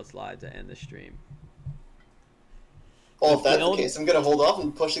 till it's live to end the stream. Well, if that's the build- case, I'm gonna hold off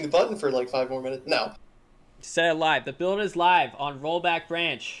and pushing the button for like 5 more minutes. No. Set it live. The build is live on Rollback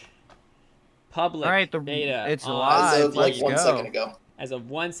Branch. Public All right, beta. it's on live. As of like let's 1 go. second ago. As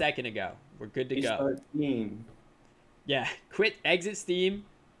of 1 second ago. We're good to go. Restart Steam. Yeah. Exit Steam.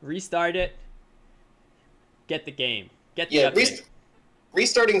 Restart it. Get the game. Get the Yeah, update.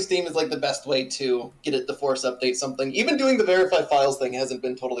 restarting Steam is like the best way to get it to force update something. Even doing the verify files thing hasn't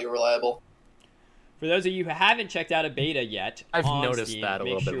been totally reliable. For those of you who haven't checked out a beta yet, I've on noticed Steam, that a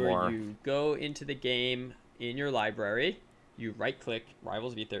make little bit sure more. you go into the game in your library. You right-click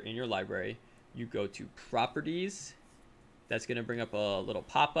Rivals of Aether in your library. You go to Properties. That's going to bring up a little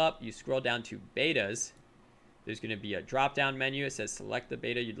pop-up. You scroll down to Betas. There's going to be a drop-down menu. It says select the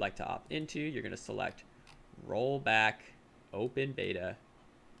beta you'd like to opt into. You're going to select Rollback Open Beta.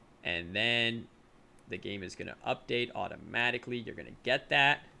 And then the game is going to update automatically. You're going to get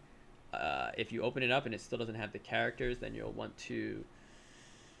that. If you open it up and it still doesn't have the characters, then you'll want to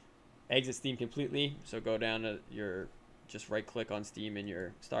exit Steam completely. So go down to your, just right click on Steam in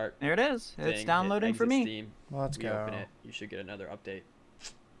your start. There it is. Thing, It's downloading for me. Steam. Let's go. Open it. You should get another update.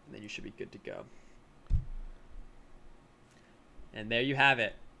 And then you should be good to go. And there you have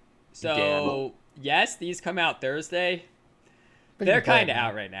it. So, yes, these come out Thursday. They're kind of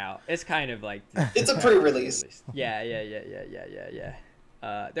out right now. It's kind of like... It's a pre-release. Yeah.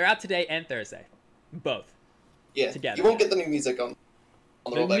 They're out today and Thursday. Both. Yeah. Together. You won't get the new music on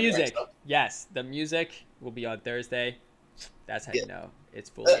the rollback music. stuff. Yes, the music will be on Thursday. That's how you know it's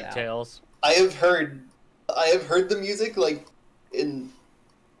fully out. Tails. I have heard the music like in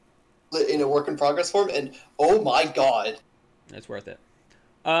a work in progress form, and oh my god, It's worth it.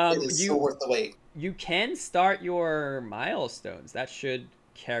 it is so worth the wait. You can start your milestones. That should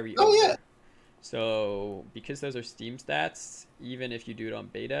carry Oh, over. yeah. So because those are Steam stats, even if you do it on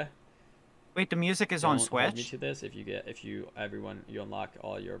beta, Wait, the music is on don't hold me Switch? to this. If you unlock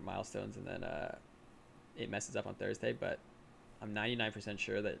all your milestones and then it messes up on Thursday, but I'm 99%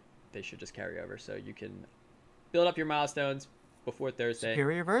 sure that they should just carry over. So you can build up your milestones before Thursday.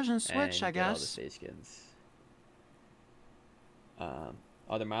 Superior version Switch, and I get all the guess. stage skins.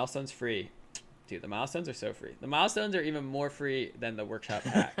 Are the milestones free? Dude, the milestones are so free. The milestones are even more free than the workshop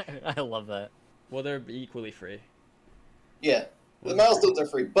pack. I love that. Well, they're equally free. Yeah, the milestones are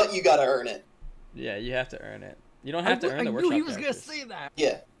free, but you gotta earn it. Yeah, you have to earn it. You don't have to earn the workshop I knew he was characters. gonna say that.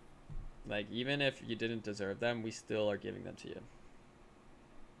 Yeah, Like, even if you didn't deserve them, we still are giving them to you.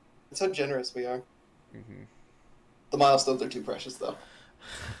 that's how generous we are. Mm-hmm. The milestones are too precious, though.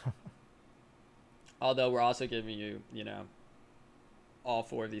 Although we're also giving you, all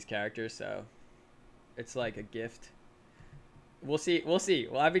 4 of these characters, so it's like a gift. We'll see. Well,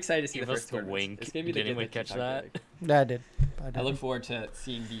 I'm excited to see Give the us first the tournaments. wink. It's gonna be the Did anyone gift catch you that? talked about. Yeah, I did. I look forward to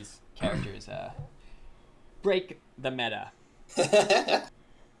seeing these characters break the meta.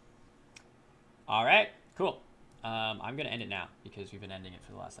 All right, cool. I'm gonna end it now because we've been ending it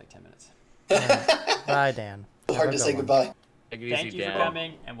for the last 10 minutes. Bye, Dan. Hard to say goodbye. Take it Thank easy, you for Dan.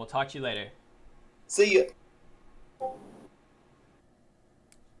 coming, and we'll talk to you later. See ya.